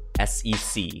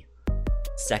 S-E-C.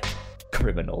 SEC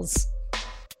criminals.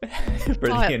 For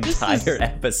the entire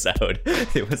episode.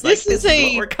 It was like, this is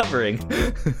what we're covering.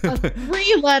 A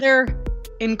 3-letter,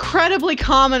 incredibly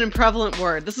common and prevalent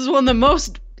word. This is one of the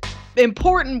most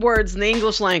important words in the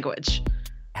English language.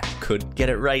 And I couldn't get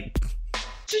it right.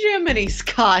 Jiminy's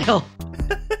Kyle.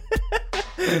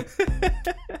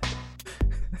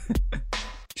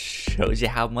 Shows you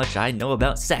how much I know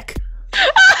about SEC.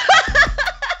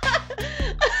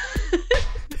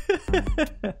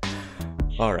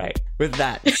 All right. With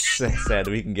that said,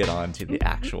 we can get on to the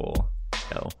actual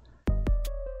show.